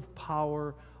 transformative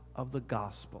power of the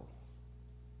gospel.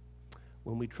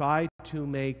 When we try to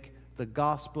make the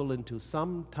gospel into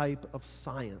some type of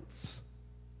science.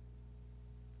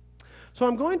 So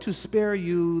I'm going to spare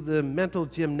you the mental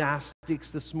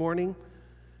gymnastics this morning,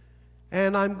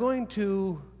 and I'm going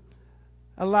to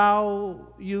allow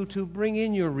you to bring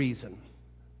in your reason,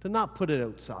 to not put it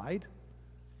outside.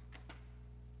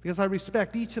 Because I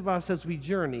respect each of us as we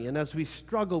journey and as we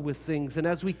struggle with things and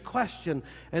as we question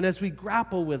and as we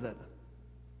grapple with it.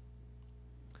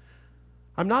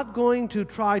 I'm not going to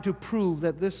try to prove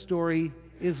that this story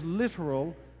is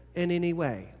literal in any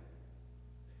way,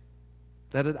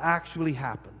 that it actually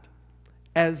happened,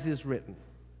 as is written.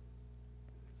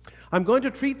 I'm going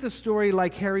to treat the story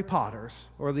like Harry Potter's,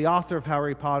 or the author of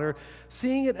Harry Potter,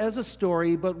 seeing it as a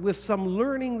story, but with some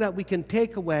learning that we can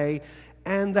take away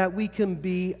and that we can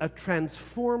be a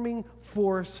transforming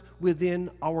force within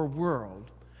our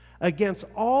world against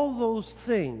all those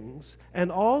things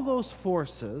and all those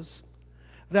forces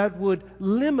that would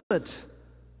limit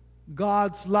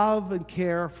God's love and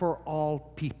care for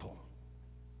all people.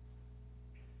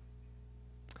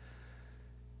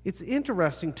 It's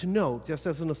interesting to note, just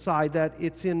as an aside, that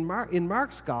it's in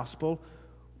Mark's gospel,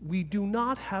 we do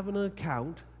not have an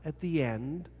account at the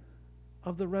end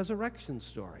of the resurrection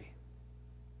story.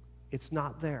 It's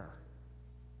not there.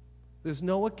 There's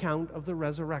no account of the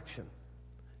resurrection.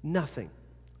 Nothing.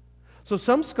 So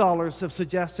some scholars have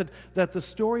suggested that the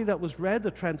story that was read, the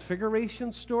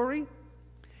Transfiguration story,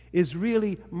 is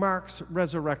really Mark's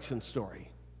resurrection story.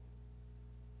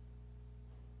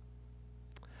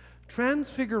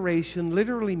 Transfiguration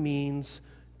literally means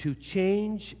to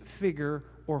change figure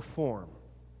or form.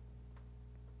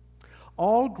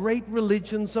 All great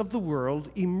religions of the world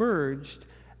emerged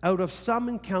out of some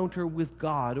encounter with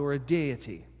God or a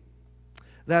deity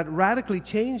that radically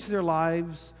changed their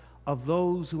lives of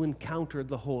those who encountered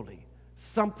the holy.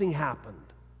 Something happened.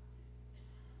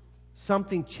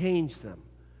 Something changed them.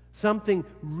 Something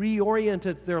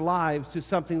reoriented their lives to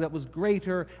something that was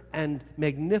greater and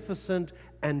magnificent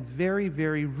and very,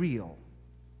 very real,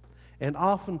 and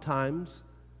oftentimes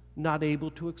not able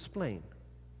to explain.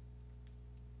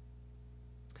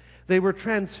 They were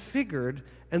transfigured,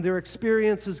 and their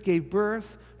experiences gave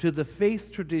birth to the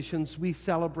faith traditions we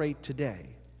celebrate today.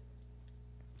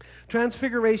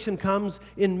 Transfiguration comes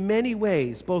in many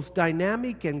ways, both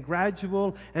dynamic and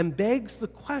gradual, and begs the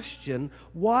question,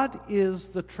 what is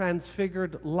the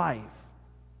transfigured life?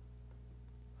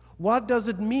 What does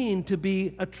it mean to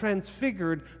be a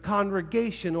transfigured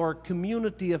congregation or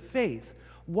community of faith?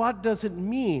 What does it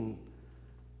mean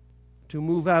to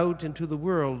move out into the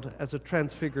world as a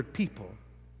transfigured people?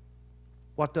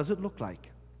 What does it look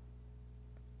like?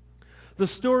 The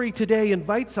story today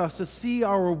invites us to see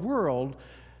our world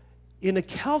in a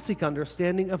Celtic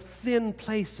understanding of thin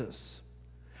places.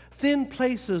 Thin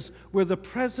places where the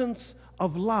presence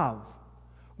of love,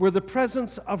 where the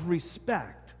presence of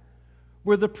respect,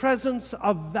 where the presence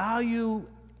of value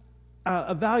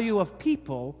of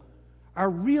people are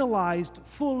realized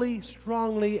fully,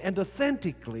 strongly, and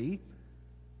authentically,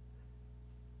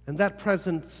 and that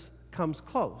presence comes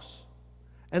close.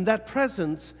 And that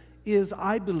presence is,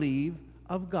 I believe,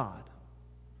 of God.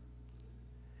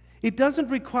 It doesn't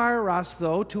require us,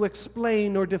 though, to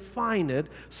explain or define it,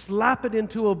 slap it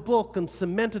into a book and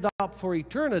cement it up for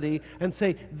eternity and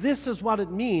say, this is what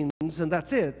it means, and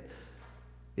that's it.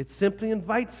 It simply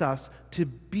invites us to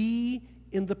be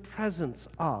in the presence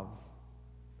of.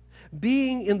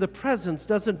 Being in the presence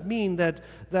doesn't mean that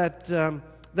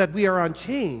we are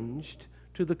unchanged.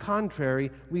 To the contrary,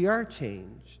 we are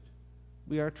changed.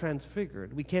 We are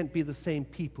transfigured. We can't be the same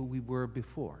people we were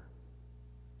before.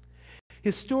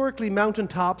 Historically,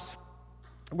 mountaintops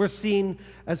were seen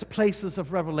as places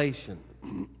of revelation.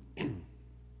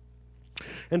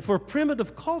 And for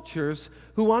primitive cultures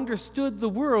who understood the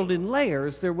world in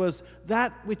layers, there was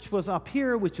that which was up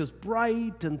here, which was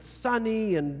bright and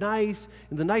sunny and nice.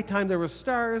 In the nighttime there were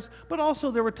stars, but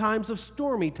also there were times of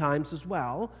stormy times as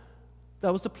well.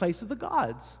 That was the place of the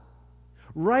gods.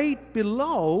 Right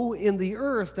below in the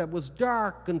earth that was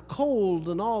dark and cold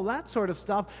and all that sort of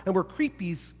stuff, and where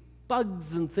creepy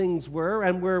bugs and things were,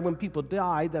 and where when people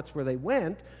died, that's where they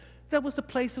went, that was the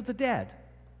place of the dead.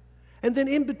 And then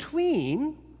in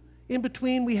between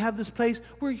we have this place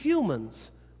where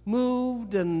humans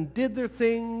moved and did their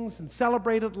things and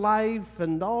celebrated life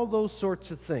and all those sorts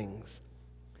of things.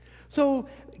 So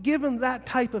given that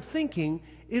type of thinking,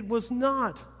 it was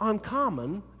not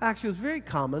uncommon, actually it was very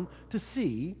common, to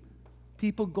see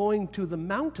people going to the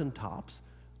mountaintops,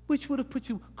 which would have put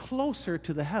you closer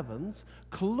to the heavens,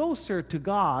 closer to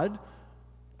God,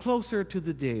 closer to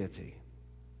the deity.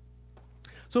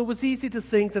 So it was easy to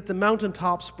think that the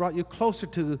mountaintops brought you closer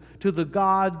to the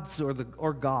gods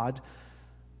or God.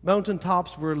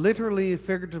 Mountaintops were literally,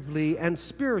 figuratively, and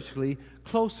spiritually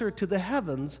closer to the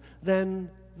heavens than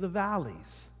the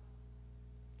valleys.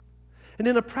 And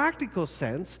in a practical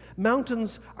sense,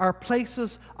 mountains are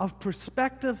places of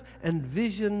perspective and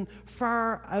vision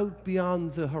far out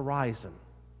beyond the horizon.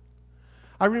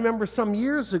 I remember some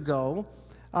years ago,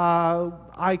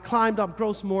 I climbed up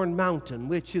Grossmorn Mountain,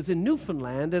 which is in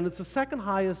Newfoundland, and it's the second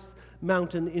highest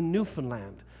mountain in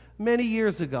Newfoundland. Many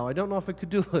years ago. I don't know if I could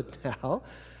do it now,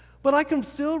 but I can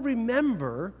still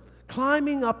remember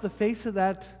climbing up the face of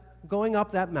that, going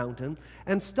up that mountain,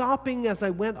 and stopping as I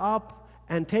went up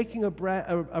and taking a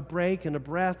break and a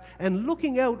breath, and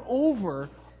looking out over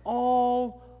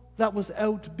all that was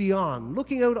out beyond,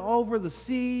 looking out over the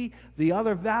sea, the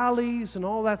other valleys, and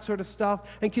all that sort of stuff,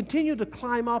 and continued to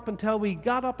climb up until we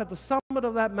got up at the summit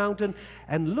of that mountain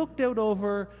and looked out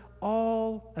over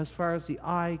all as far as the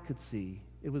eye could see.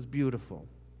 It was beautiful.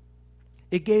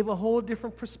 It gave a whole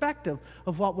different perspective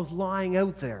of what was lying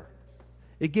out there.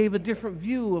 It gave a different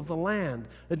view of the land,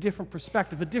 a different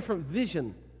perspective, a different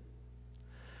vision.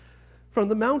 From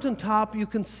the mountaintop, you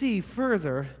can see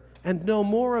further and know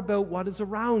more about what is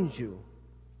around you.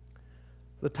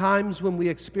 The times when we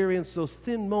experience those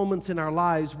thin moments in our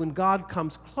lives when God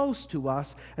comes close to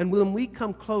us, and when we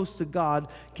come close to God,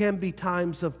 can be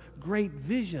times of great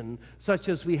vision, such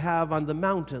as we have on the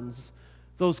mountains.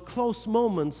 Those close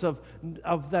moments of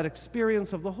that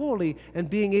experience of the holy, and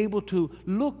being able to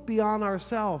look beyond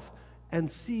ourselves and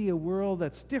see a world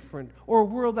that's different, or a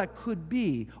world that could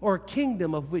be, or a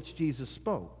kingdom of which Jesus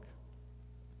spoke.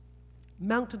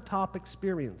 Mountaintop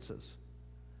experiences.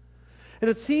 And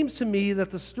it seems to me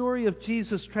that the story of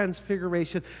Jesus'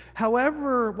 transfiguration,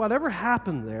 whatever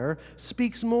happened there,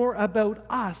 speaks more about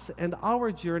us and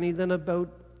our journey than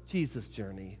about Jesus'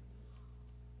 journey.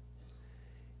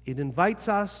 It invites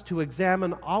us to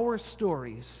examine our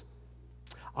stories,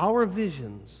 our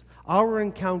visions, our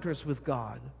encounters with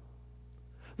God.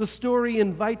 The story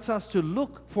invites us to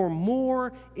look for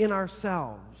more in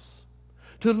ourselves,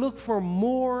 to look for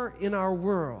more in our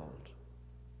world.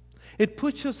 It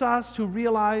pushes us to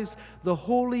realize the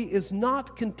holy is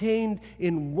not contained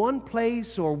in one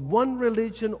place or one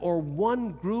religion or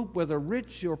one group, whether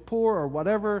rich or poor or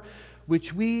whatever,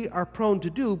 which we are prone to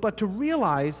do, but to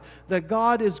realize that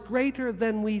God is greater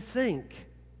than we think,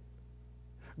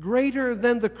 greater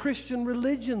than the Christian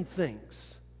religion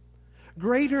thinks,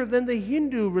 greater than the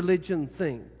Hindu religion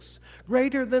thinks,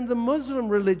 greater than the Muslim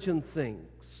religion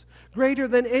thinks, greater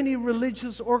than any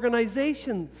religious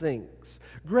organization thinks,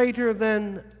 greater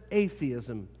than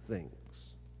atheism thinks.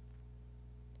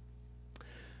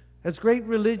 As great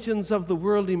religions of the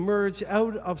world emerge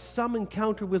out of some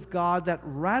encounter with God that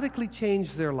radically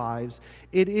changed their lives,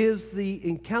 it is the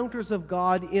encounters of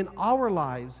God in our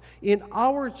lives, in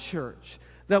our church,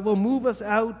 that will move us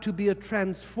out to be a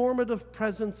transformative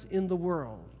presence in the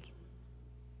world.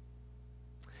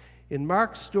 In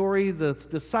Mark's story, the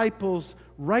disciples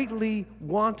rightly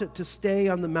wanted to stay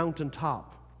on the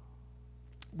mountaintop.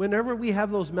 Whenever we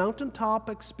have those mountaintop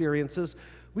experiences,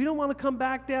 we don't want to come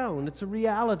back down. It's a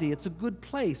reality. It's a good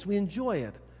place. We enjoy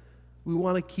it. We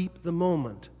want to keep the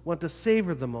moment, want to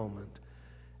savor the moment.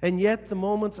 And yet the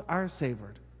moments are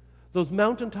savored. Those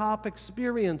mountaintop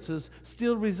experiences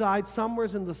still reside somewhere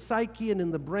in the psyche and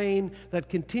in the brain that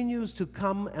continues to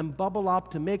come and bubble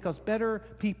up to make us better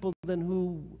people than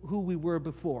who we were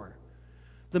before.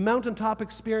 The mountaintop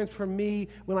experience for me,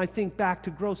 when I think back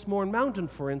to Grossmorn Mountain,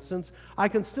 for instance, I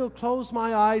can still close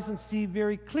my eyes and see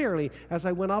very clearly as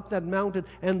I went up that mountain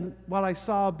and what I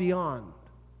saw beyond.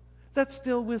 That's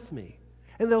still with me.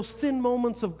 And those thin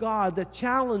moments of God that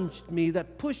challenged me,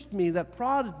 that pushed me, that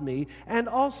prodded me, and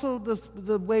also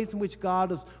the ways in which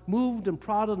God has moved and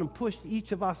prodded and pushed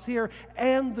each of us here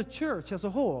and the church as a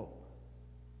whole,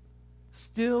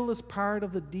 still is part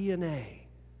of the DNA.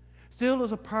 Still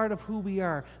is a part of who we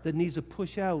are that needs to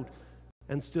push out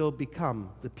and still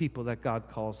become the people that God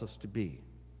calls us to be.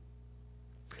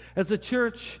 As a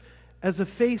church, as a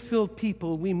faith-filled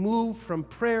people, we move from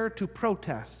prayer to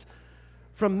protest,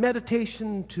 from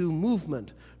meditation to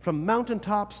movement, from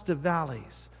mountaintops to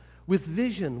valleys, with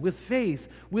vision, with faith,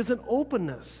 with an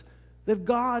openness that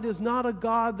God is not a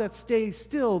God that stays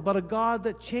still, but a God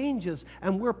that changes,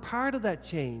 and we're part of that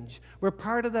change. We're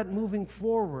part of that moving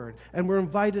forward, and we're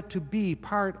invited to be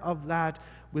part of that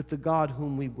with the God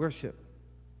whom we worship.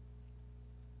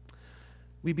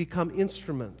 We become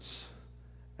instruments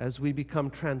as we become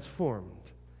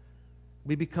transformed.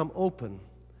 We become open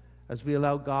as we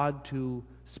allow God to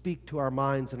speak to our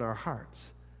minds and our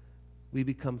hearts. We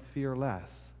become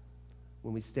fearless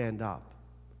when we stand up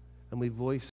and we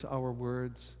voice our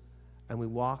words and we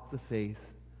walk the faith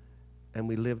and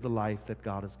we live the life that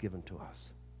God has given to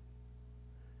us.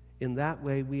 In that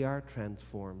way, we are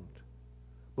transformed.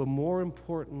 But more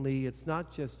importantly, it's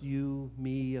not just you,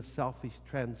 me, a selfish,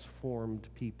 transformed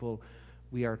people.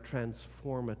 We are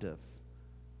transformative.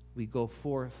 We go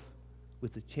forth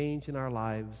with a change in our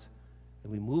lives,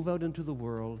 and we move out into the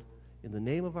world in the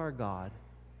name of our God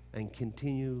and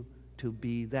continue to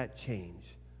be that change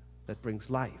that brings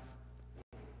life,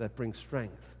 that brings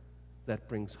strength, that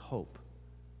brings hope,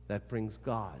 that brings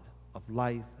God of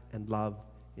life and love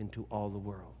into all the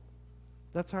world.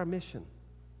 That's our mission.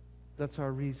 That's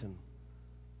our reason.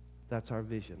 That's our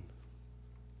vision.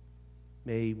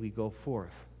 May we go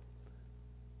forth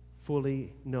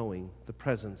fully knowing the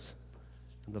presence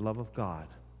and the love of God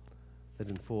that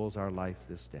enfolds our life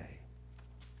this day.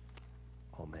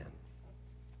 Amen.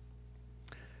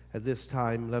 At this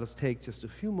time, let us take just a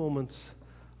few moments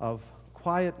of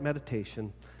quiet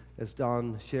meditation as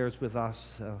Don shares with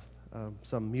us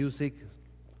some music,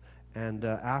 and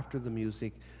after the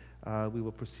music, we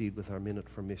will proceed with our Minute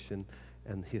for Mission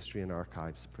and History and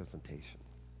Archives presentation.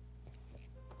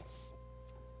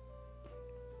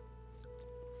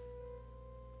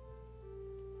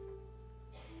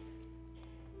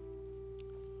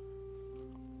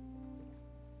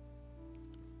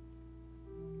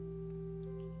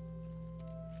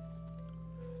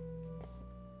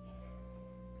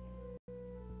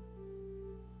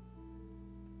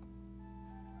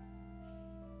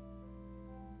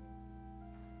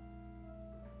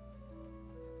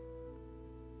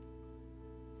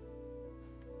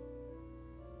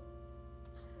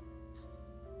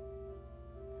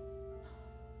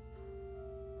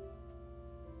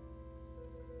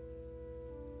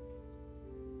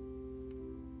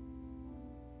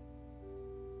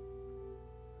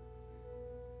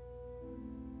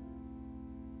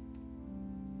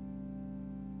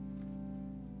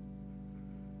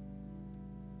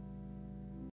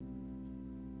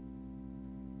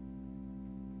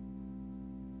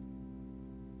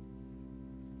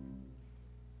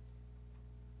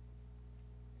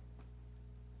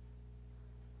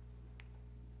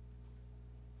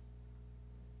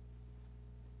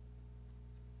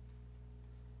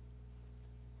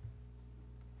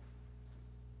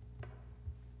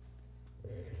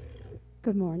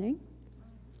 Good morning.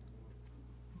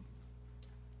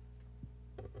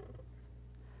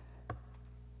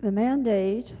 The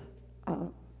mandate,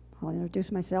 I'll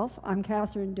introduce myself. I'm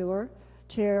Catherine Dewar,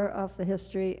 Chair of the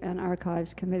History and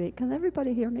Archives Committee. Can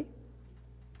everybody hear me?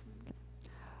 Okay.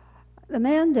 The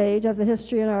mandate of the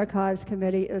History and Archives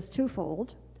Committee is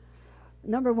twofold.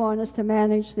 Number one is to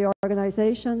manage the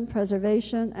organization,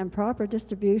 preservation, and proper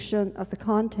distribution of the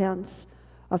contents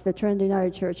of the Trinity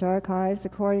United Church Archives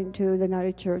according to the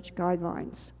United Church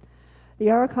guidelines.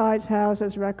 The archives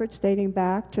houses records dating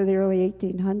back to the early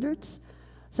 1800s,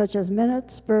 such as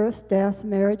minutes, birth, death,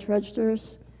 marriage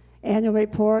registers, annual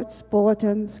reports,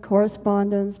 bulletins,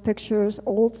 correspondence, pictures,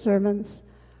 old sermons,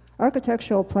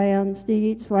 architectural plans,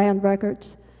 deeds, land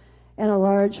records, and a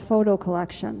large photo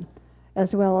collection,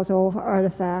 as well as old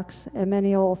artifacts and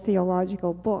many old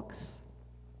theological books.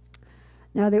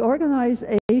 Now, the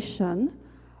organization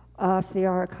of the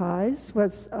archives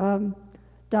was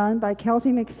done by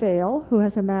Kelty McPhail, who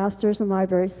has a master's in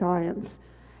library science,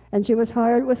 and she was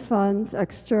hired with funds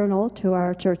external to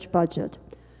our church budget.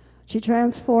 She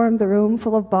transformed the room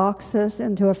full of boxes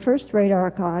into a first-rate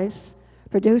archives,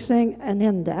 producing an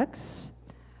index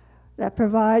that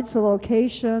provides the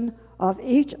location of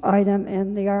each item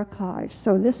in the archive.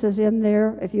 So this is in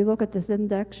there. If you look at this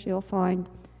index, you'll find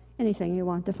anything you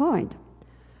want to find.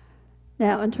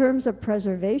 Now, in terms of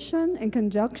preservation, in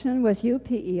conjunction with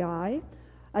UPEI,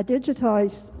 a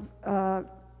digitized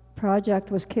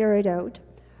project was carried out.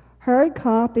 Hard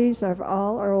copies of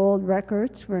all our old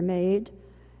records were made.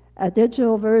 A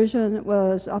digital version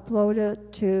was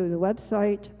uploaded to the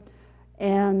website,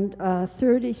 and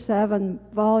 37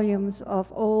 volumes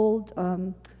of old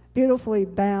beautifully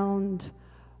bound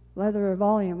leather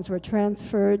volumes were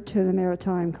transferred to the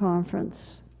Maritime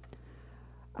Conference.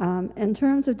 In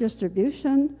terms of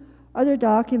distribution, other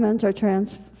documents are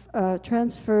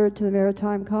transferred to the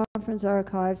Maritime Conference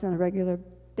archives on a regular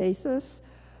basis,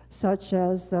 such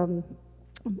as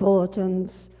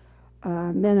bulletins,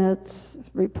 minutes,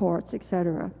 reports,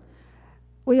 etc.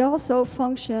 We also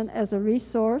function as a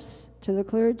resource to the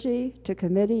clergy, to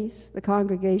committees, the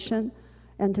congregation,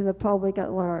 and to the public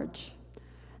at large.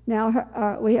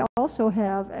 Now, we also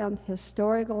have an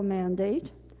historical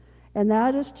mandate, and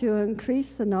that is to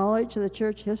increase the knowledge of the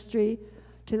church history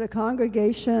to the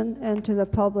congregation and to the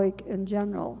public in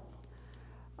general.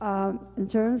 In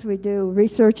terms, we do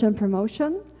research and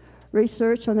promotion.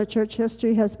 Research on the church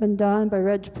history has been done by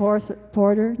Reg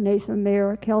Porter, Nathan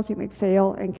Mayer, Kelty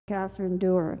McPhail, and Catherine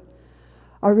Dewar.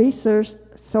 A research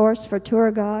source for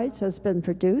tour guides has been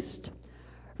produced.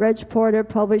 Reg Porter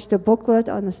published a booklet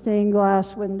on the stained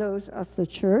glass windows of the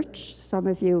church. Some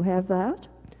of you have that.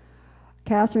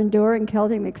 Catherine Dewar and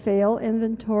Kelty McPhail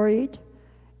inventoried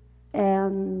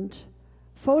and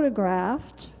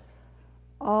photographed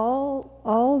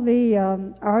all the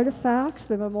artifacts,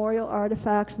 the memorial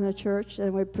artifacts in the church,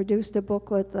 and we produced a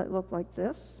booklet that looked like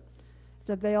this.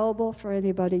 It's available for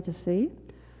anybody to see.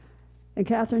 And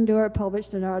Catherine Dewar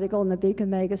published an article in the Beacon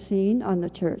magazine on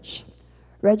the church.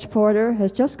 Reg Porter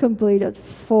has just completed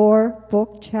 4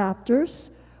 book chapters,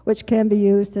 which can be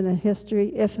used in a history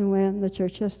if and when the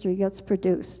church history gets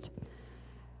produced.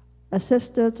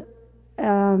 Assisted,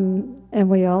 and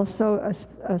we also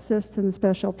assist in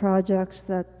special projects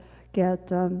that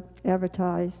get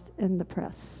advertised in the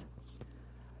press.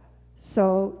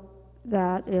 So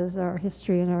that is our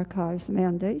History and Archives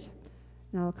mandate.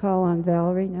 And I'll call on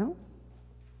Valerie now.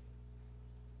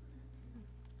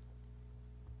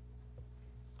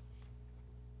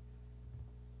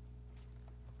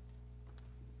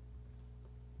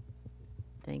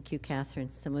 Thank you, Catherine.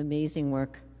 Some amazing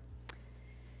work.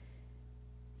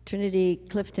 Trinity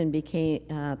Clifton became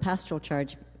pastoral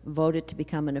charge voted to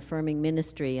become an affirming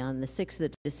ministry on the 6th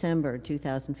of December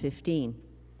 2015,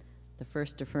 the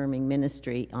first affirming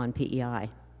ministry on PEI.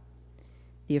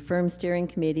 The Affirm Steering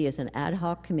Committee is an ad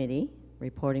hoc committee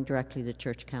reporting directly to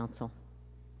Church Council.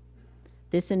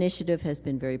 This initiative has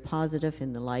been very positive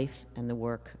in the life and the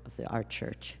work of our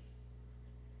church.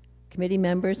 Committee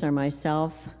members are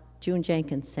myself, June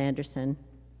Jenkins Sanderson,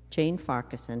 Jane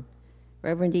Farquharson,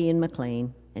 Reverend Ian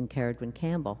McLean, and Caradwin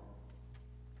Campbell.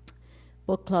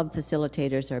 Book club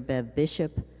facilitators are Bev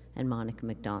Bishop and Monica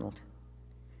McDonald.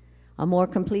 A more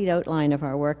complete outline of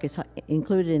our work is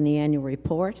included in the annual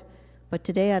report, but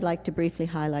today I'd like to briefly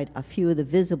highlight a few of the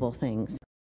visible things in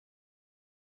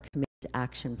the committee's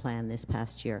action plan this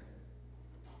past year.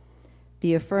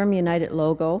 The Affirm United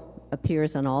logo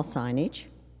appears on all signage.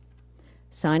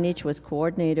 Signage was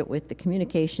coordinated with the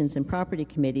Communications and Property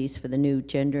Committees for the new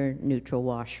gender-neutral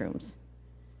washrooms.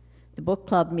 The book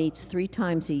club meets 3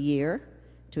 times a year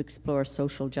to explore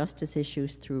social justice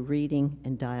issues through reading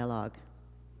and dialogue.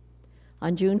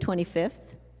 On June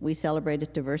 25th, we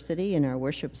celebrated diversity in our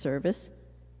worship service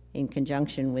in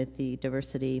conjunction with the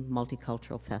Diversity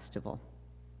Multicultural Festival.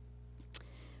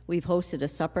 We've hosted a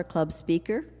supper club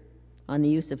speaker on the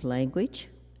use of language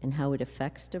and how it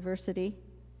affects diversity.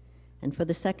 And for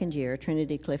the second year,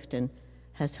 Trinity Clifton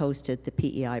has hosted the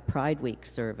PEI Pride Week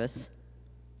service,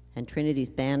 and Trinity's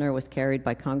banner was carried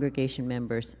by congregation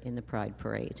members in the Pride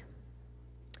Parade.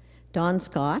 Don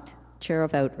Scott, Chair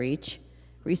of Outreach,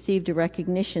 received a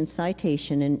recognition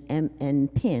citation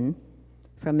and pin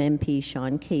from MP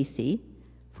Sean Casey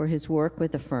for his work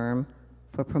with the firm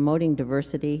for promoting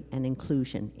diversity and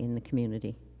inclusion in the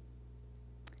community.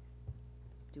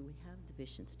 Do we have the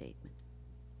vision statement?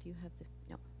 Do you have the,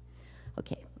 no.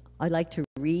 Okay, I'd like to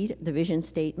read the vision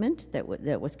statement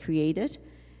that was created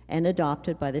and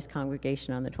adopted by this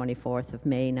congregation on the 24th of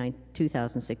May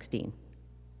 2016.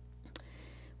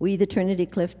 We, the Trinity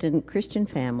Clifton Christian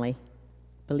family,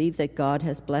 believe that God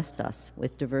has blessed us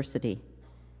with diversity,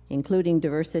 including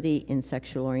diversity in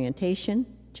sexual orientation,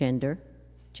 gender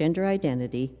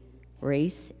identity,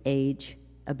 race, age,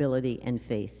 ability, and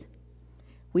faith.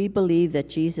 We believe that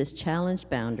Jesus challenged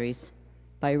boundaries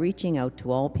by reaching out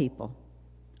to all people,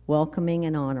 welcoming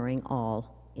and honoring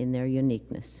all in their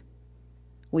uniqueness.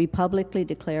 We publicly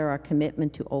declare our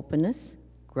commitment to openness,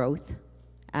 growth,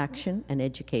 action, and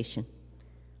education,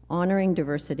 honoring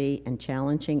diversity and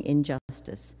challenging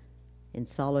injustice in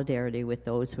solidarity with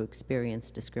those who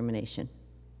experience discrimination.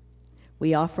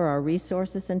 We offer our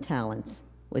resources and talents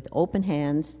with open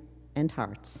hands and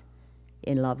hearts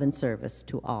in love and service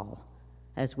to all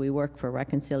as we work for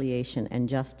reconciliation and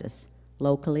justice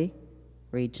locally,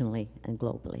 regionally, and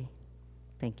globally.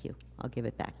 Thank you. I'll give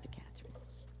it back to Catherine.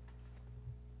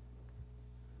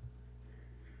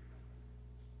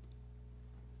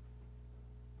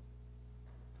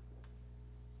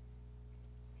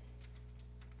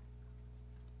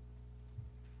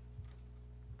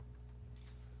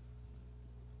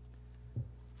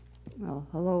 Well,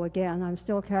 hello again. I'm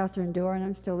still Catherine Dorr, and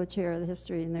I'm still the chair of the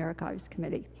History and the Archives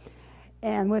Committee.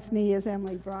 And with me is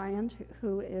Emily Bryant,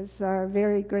 who is our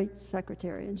very great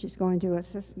secretary, and she's going to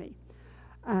assist me.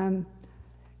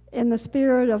 In the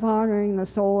spirit of honoring the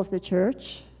soul of the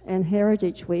church and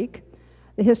Heritage Week,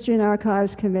 the History and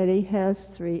Archives Committee has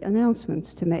 3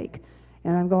 announcements to make.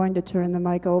 And I'm going to turn the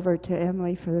mic over to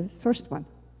Emily for the first one.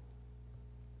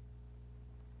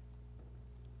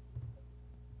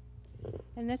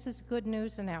 And this is a good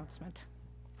news announcement.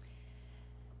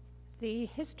 The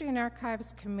History and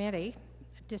Archives Committee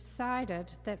decided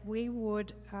that we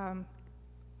would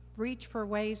reach for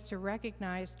ways to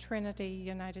recognize Trinity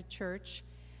United Church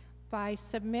by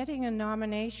submitting a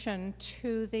nomination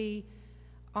to the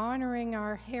Honoring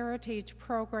Our Heritage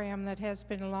program that has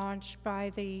been launched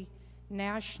by the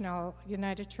National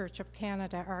United Church of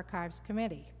Canada Archives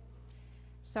Committee.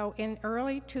 So in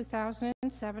early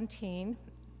 2017,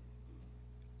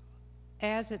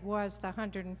 as it was the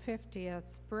 150th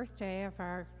birthday of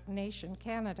our nation,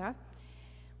 Canada,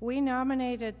 we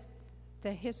nominated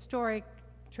the historic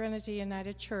Trinity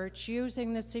United Church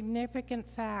using the significant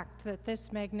fact that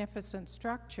this magnificent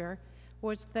structure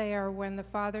was there when the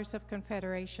Fathers of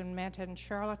Confederation met in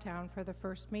Charlottetown for the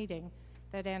first meeting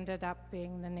that ended up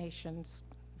being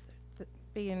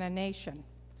being a nation.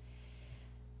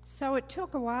 So it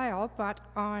took a while, but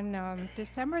on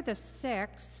December the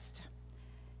 6th,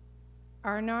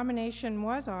 our nomination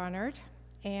was honored,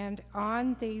 and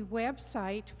on the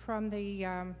website from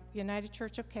the United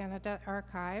Church of Canada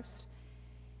Archives,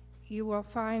 you will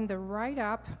find the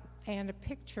write-up and a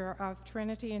picture of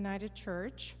Trinity United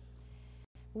Church.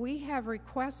 We have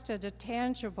requested a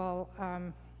tangible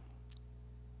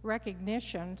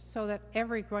recognition so that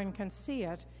everyone can see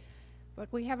it, but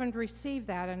we haven't received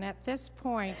that, and at this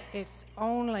point, it's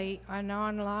only an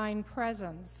online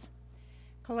presence.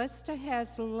 Callista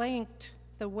has linked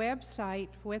the website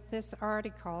with this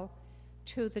article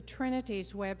to the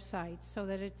Trinity's website so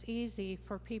that it's easy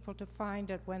for people to find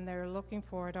it when they're looking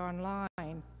for it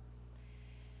online.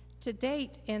 To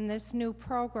date, in this new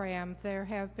program, there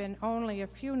have been only a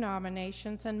few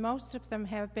nominations, and most of them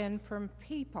have been from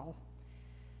people.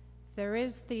 There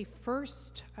is the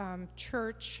first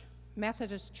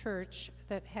Methodist church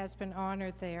that has been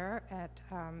honored there at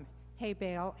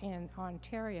Bales in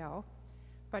Ontario.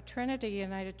 But Trinity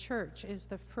United Church is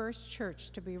the first church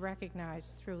to be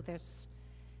recognized through this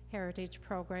heritage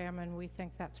program, and we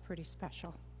think that's pretty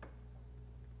special.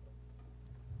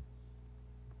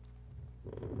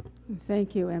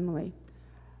 Thank you, Emily.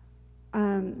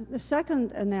 The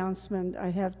second announcement I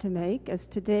have to make is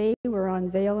today we're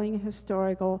unveiling a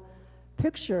historical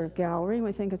picture gallery.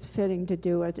 We think it's fitting to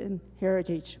do it in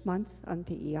Heritage Month on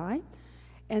PEI.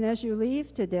 And as you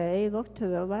leave today, look to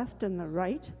the left and the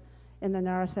right in the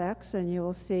narthex, and you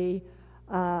will see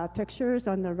pictures.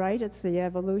 On the right, it's the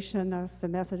evolution of the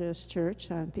Methodist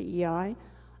Church on PEI,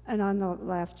 and on the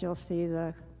left, you'll see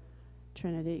the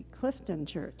Trinity Clifton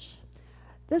Church.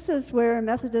 This is where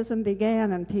Methodism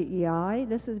began in PEI.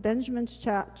 This is Benjamin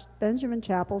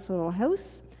Chapel's little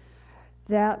house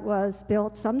that was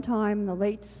built sometime in the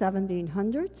late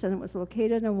 1700s, and it was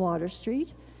located in Water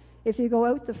Street. If you go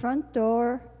out the front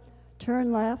door,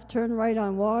 turn left, turn right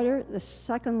on Water, the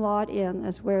second lot in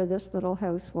is where this little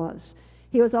house was.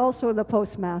 He was also the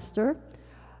postmaster,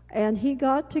 and he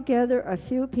got together a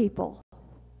few people,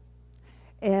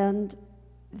 and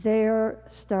there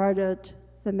started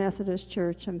the Methodist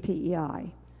Church in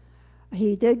PEI.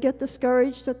 He did get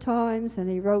discouraged at times, and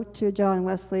he wrote to John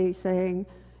Wesley saying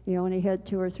he only had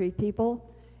 2 or 3 people,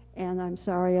 and I'm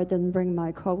sorry I didn't bring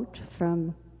my quote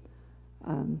from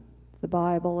the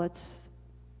Bible. It's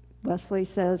Wesley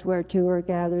says, where 2 are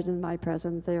gathered in my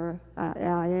presence, there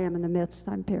I am in the midst.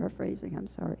 I'm paraphrasing, I'm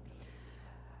sorry.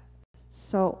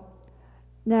 So,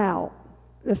 now,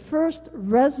 the first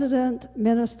resident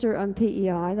minister on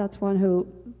PEI, that's one who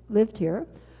lived here,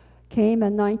 came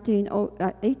in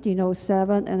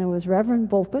 1807, and it was Reverend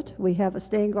Bulpett. We have a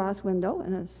stained glass window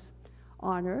in his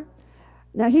honor.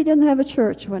 Now, he didn't have a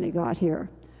church when he got here.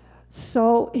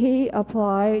 So he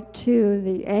applied to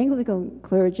the Anglican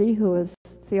clergy, who was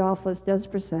Theophilus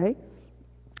Desbresay,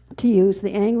 to use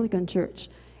the Anglican church.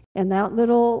 And that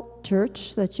little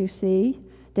church that you see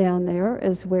down there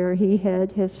is where he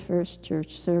had his first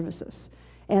church services.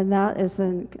 And that is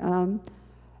in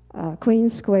Queen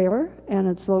Square, and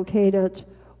it's located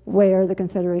where the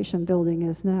Confederation building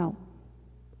is now.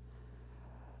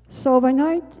 So by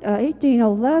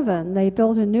 1811, they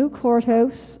built a new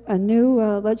courthouse, a new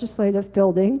legislative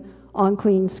building on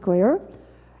Queen Square.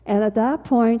 And at that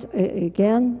point,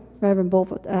 again, Reverend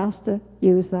Bulpett asked to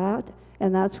use that,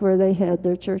 and that's where they had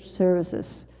their church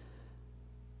services.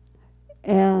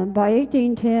 And by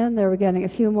 1810, they were getting a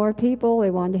few more people.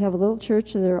 They wanted to have a little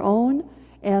church of their own,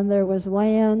 and there was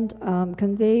land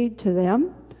conveyed to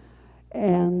them.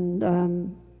 And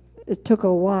it took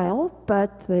a while,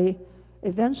 but they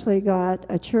eventually got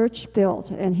a church built.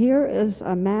 And here is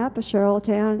a map of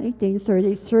Charlottetown in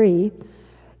 1833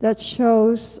 that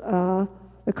shows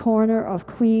the corner of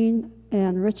Queen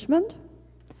and Richmond.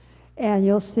 And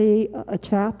you'll see a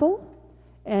chapel,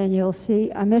 and you'll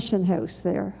see a mission house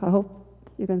there. I hope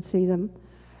you can see them.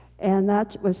 And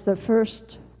that was the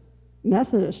first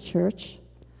Methodist church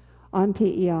on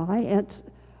PEI. It's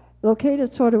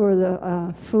located sort of where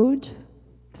the food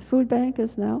bank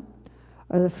is now,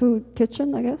 or the food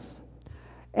kitchen, I guess.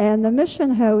 And the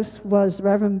mission house was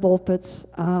Reverend Bulpett's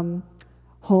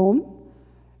home,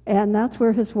 and that's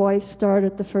where his wife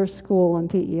started the first school in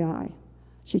PEI.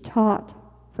 She taught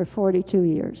for 42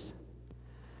 years.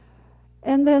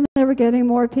 And then they were getting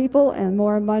more people and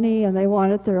more money, and they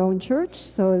wanted their own church,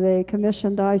 so they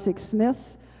commissioned Isaac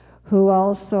Smith, who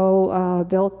also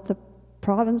built the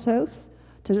Province House,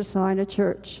 to design a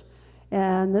church.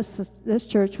 And this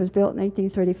church was built in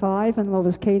 1835 and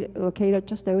was located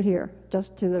just out here,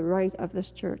 just to the right of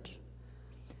this church.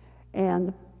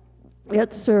 And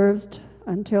it served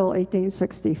until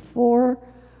 1864,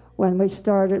 when we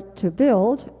started to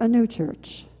build a new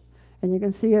church. And you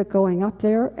can see it going up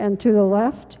there, and to the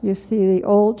left, you see the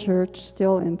old church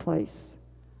still in place.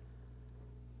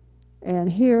 And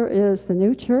here is the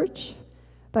new church.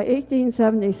 By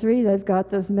 1873, they've got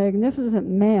this magnificent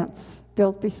manse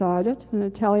built beside it, an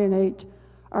Italianate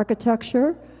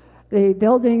architecture. The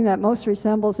building that most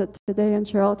resembles it today in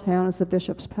Charlottetown is the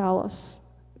Bishop's Palace,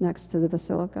 next to the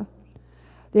Basilica.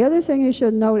 The other thing you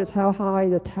should note is how high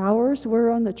the towers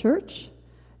were on the church.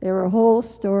 They were a whole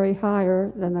story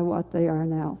higher than what they are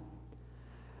now.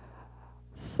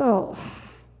 So,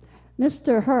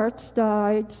 Mr. Hertz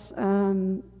died,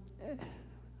 I'm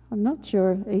not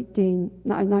sure,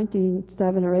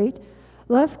 1907 or 8,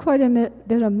 left quite a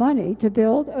bit of money to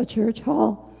build a church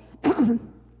hall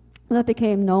that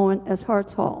became known as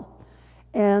Hart's Hall.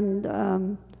 And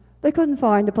they couldn't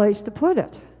find a place to put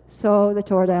it, so they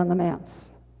tore down the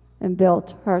manse and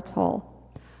built Hart's Hall.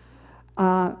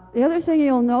 The other thing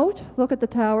you'll note, look at the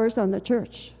towers on the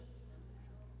church.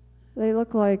 They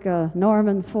look like a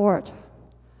Norman fort.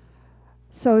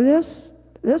 So this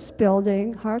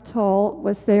building, Hart's Hall,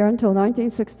 was there until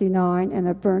 1969, and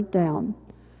it burnt down.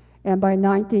 And by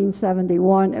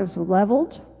 1971, it was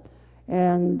leveled,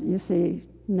 and you see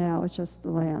now it's just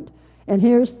the land. And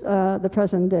here's the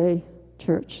present-day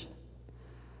church.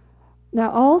 Now,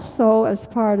 also as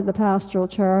part of the pastoral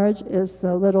charge is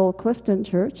the Little Clifton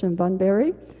Church in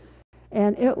Bunbury,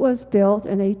 and it was built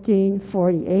in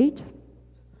 1848,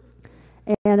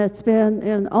 and it's been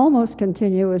in almost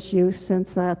continuous use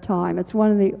since that time. It's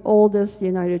one of the oldest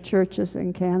United Churches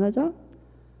in Canada,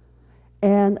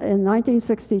 and in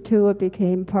 1962 it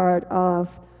became part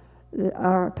of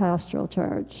our pastoral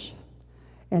charge.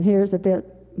 And here's a bit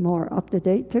more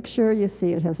up-to-date picture. You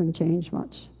see it hasn't changed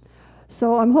much.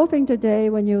 So I'm hoping today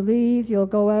when you leave, you'll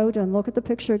go out and look at the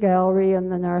picture gallery in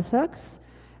the narthex.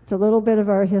 It's a little bit of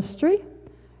our history,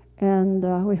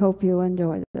 and we hope you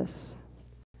enjoy this.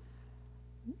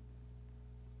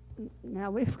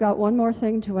 Now we've got one more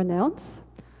thing to announce.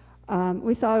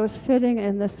 We thought it was fitting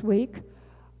in this week,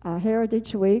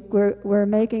 Heritage Week. We're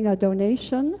making a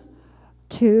donation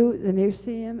to the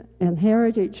Museum and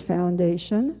Heritage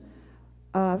Foundation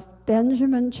of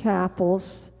Benjamin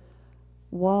Chapel's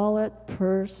wallet,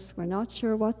 purse, we're not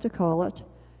sure what to call it.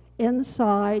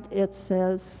 Inside it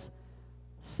says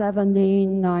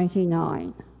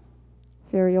 1799,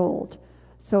 very old.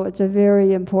 So it's a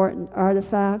very important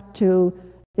artifact to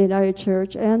the United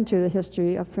Church and to the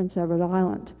history of Prince Edward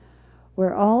Island.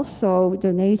 We're also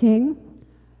donating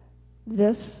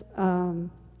this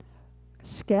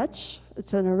sketch.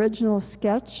 It's an original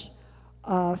sketch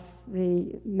of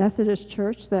the Methodist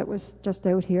Church that was just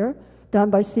out here, done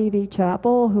by C.B.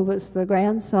 Chappell, who was the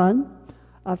grandson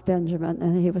of Benjamin,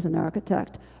 and he was an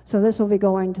architect. So this will be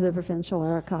going to the provincial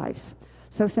archives.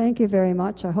 So thank you very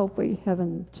much. I hope we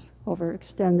haven't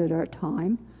overextended our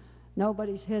time.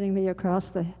 Nobody's hitting me across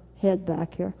the head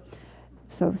back here.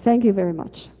 So thank you very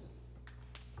much.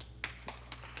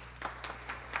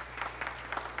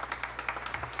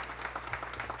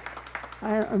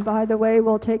 And by the way,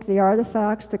 we'll take the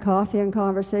artifacts to coffee and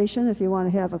conversation if you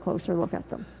want to have a closer look at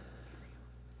them.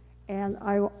 And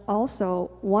I also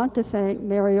want to thank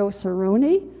Mario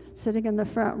Ceruni, sitting in the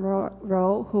front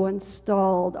row, who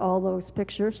installed all those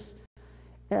pictures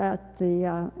at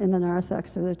in the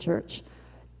narthex of the church.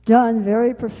 Done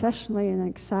very professionally and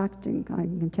exacting, I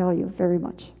can tell you very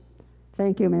much.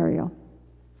 Thank you, Mario.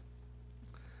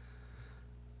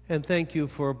 And thank you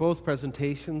for both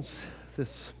presentations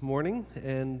this morning.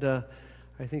 And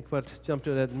I think what jumped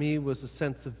out at me was a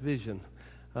sense of vision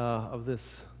of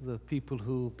the people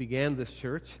who began this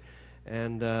church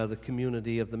and the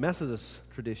community of the Methodist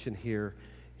tradition here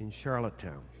in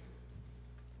Charlottetown.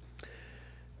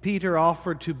 Peter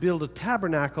offered to build a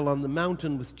tabernacle on the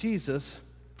mountain with Jesus,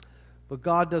 but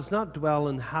God does not dwell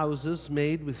in houses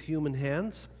made with human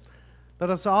hands. Let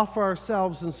us offer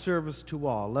ourselves in service to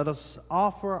all. Let us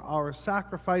offer our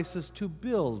sacrifices to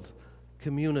build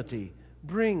community,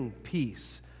 bring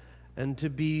peace, and to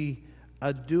be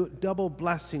a double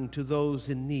blessing to those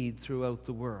in need throughout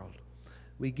the world.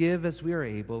 We give as we are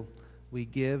able. We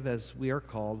give as we are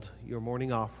called. Your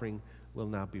morning offering will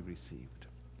now be received.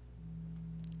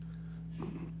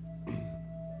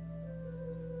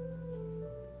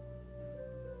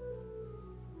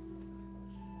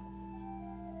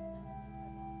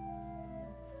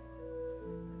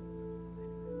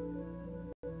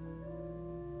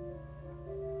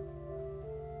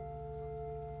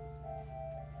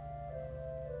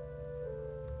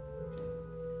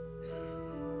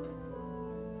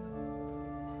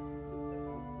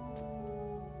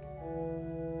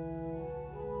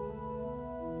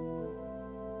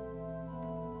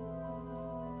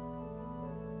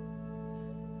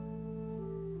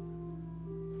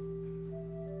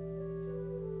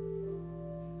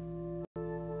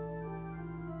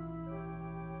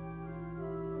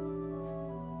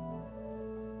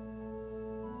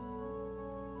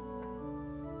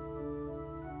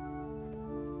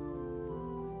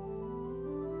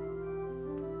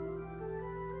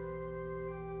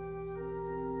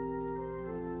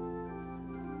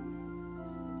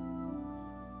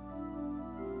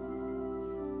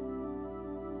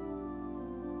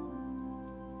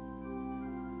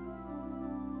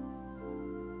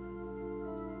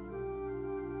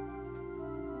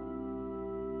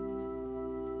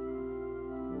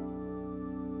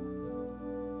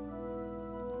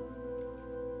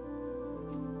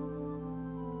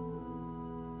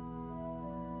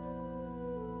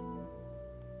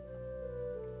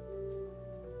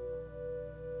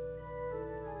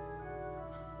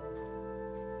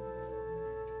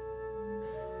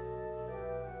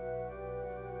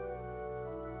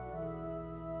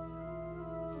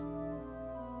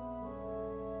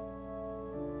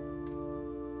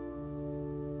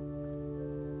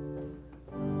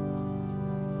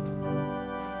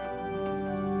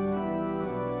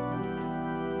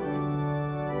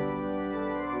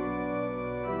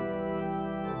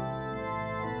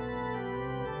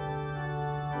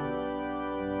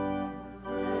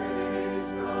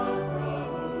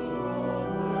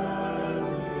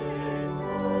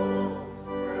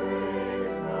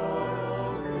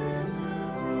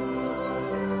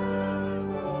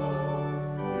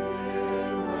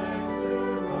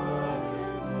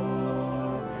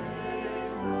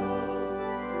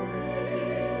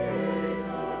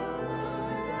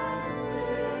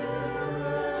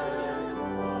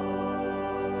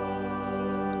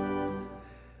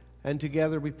 And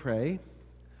together we pray,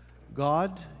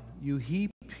 God, you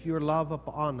heap your love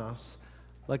upon us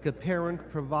like a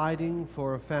parent providing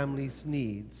for a family's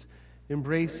needs,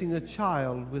 embracing a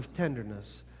child with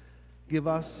tenderness. Give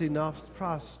us enough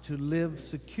trust to live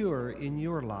secure in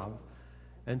your love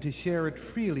and to share it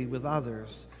freely with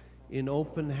others in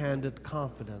open-handed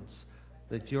confidence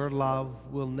that your love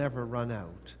will never run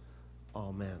out.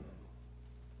 Amen.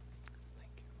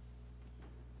 Thank you.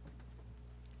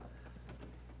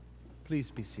 Please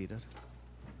be seated.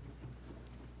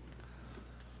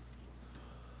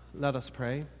 Let us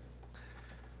pray.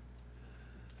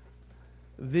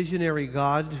 Visionary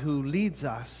God who leads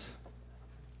us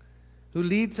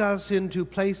into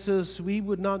places we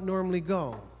would not normally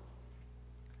go.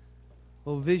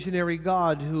 O visionary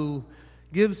God who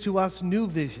gives to us new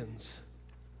visions,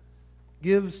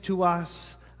 gives to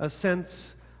us a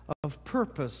sense of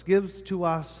purpose, gives to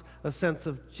us a sense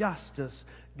of justice,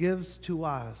 gives to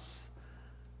us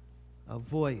a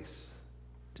voice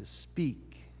to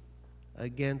speak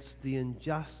against the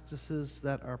injustices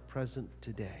that are present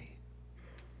today.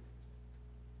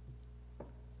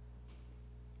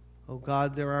 Oh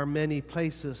God, there are many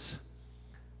places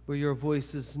where your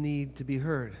voices need to be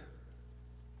heard.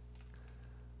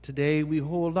 Today we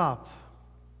hold up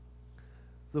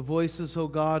the voices, O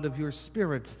God, of your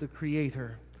Spirit, the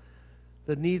Creator,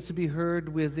 that needs to be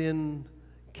heard within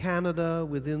Canada,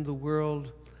 within the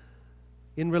world,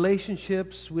 in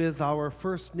relationships with our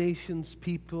First Nations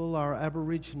people, our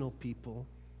Aboriginal people,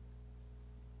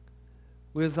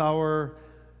 with our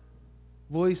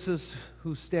voices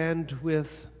who stand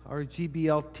with our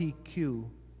GBLTQ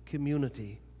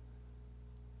community,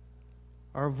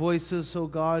 our voices, O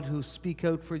God, who speak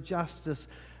out for justice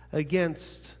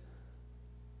against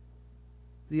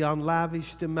the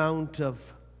unlavished amount of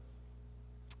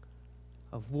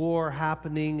war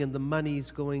happening and the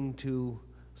money's going to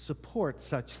support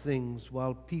such things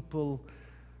while people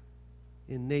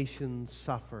in nations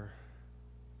suffer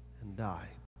and die.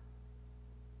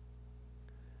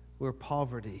 Where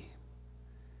poverty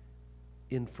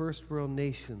in first world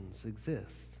nations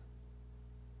exists.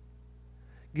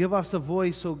 Give us a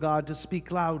voice, O God, to speak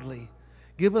loudly.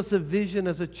 Give us a vision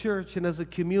as a church and as a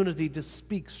community to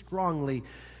speak strongly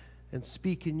and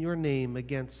speak in your name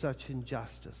against such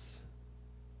injustice.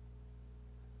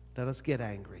 Let us get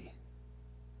angry.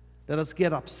 Let us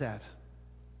get upset.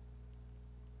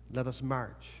 Let us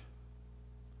march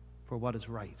for what is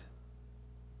right.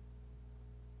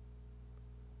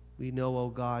 We know, O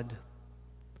God,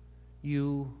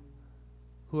 you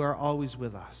who are always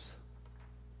with us.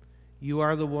 You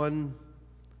are the one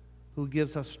who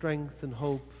gives us strength and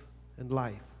hope and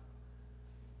life.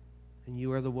 And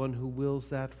you are the one who wills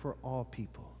that for all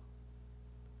people.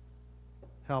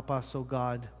 Help us, O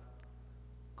God,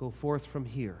 go forth from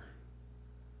here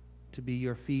to be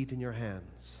your feet and your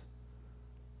hands,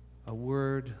 a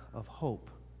word of hope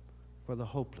for the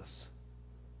hopeless.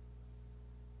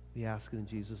 We ask it in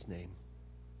Jesus' name.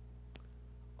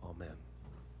 Amen.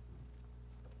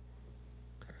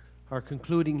 Our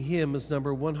concluding hymn is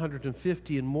number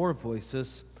 150 in more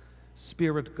voices,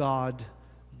 Spirit God,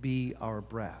 Be Our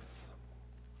Breath.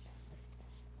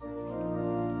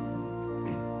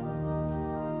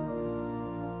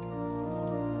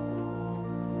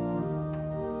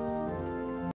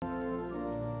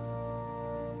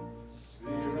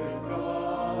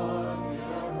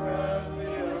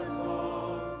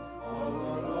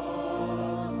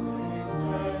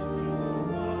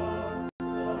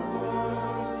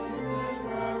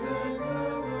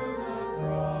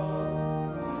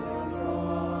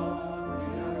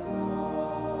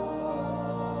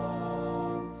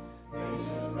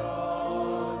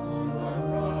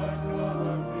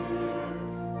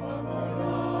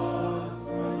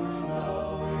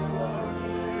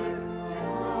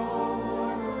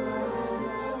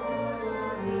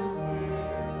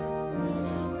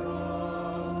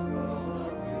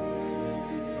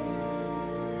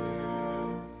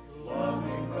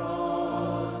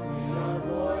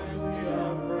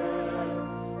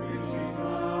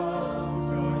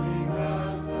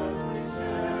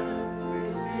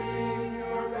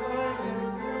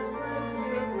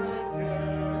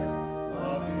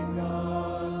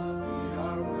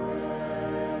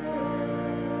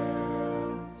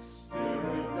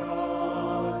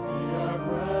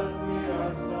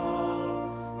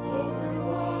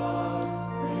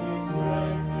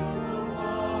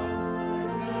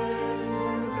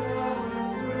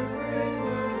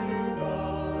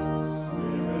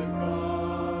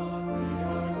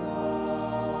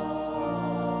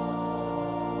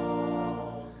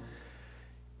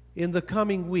 In the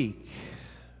coming week,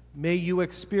 May you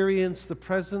experience the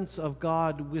presence of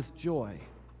God with joy.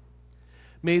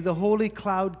 May the holy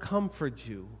cloud comfort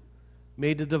you.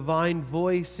 May the divine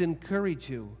voice encourage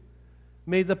you.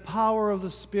 May the power of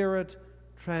the Spirit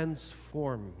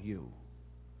transform you,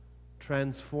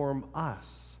 transform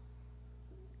us,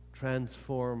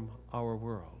 transform our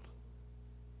world.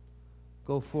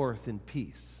 Go forth in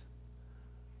peace.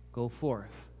 Go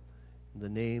forth in the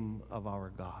name of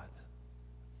our God.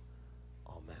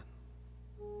 Amen.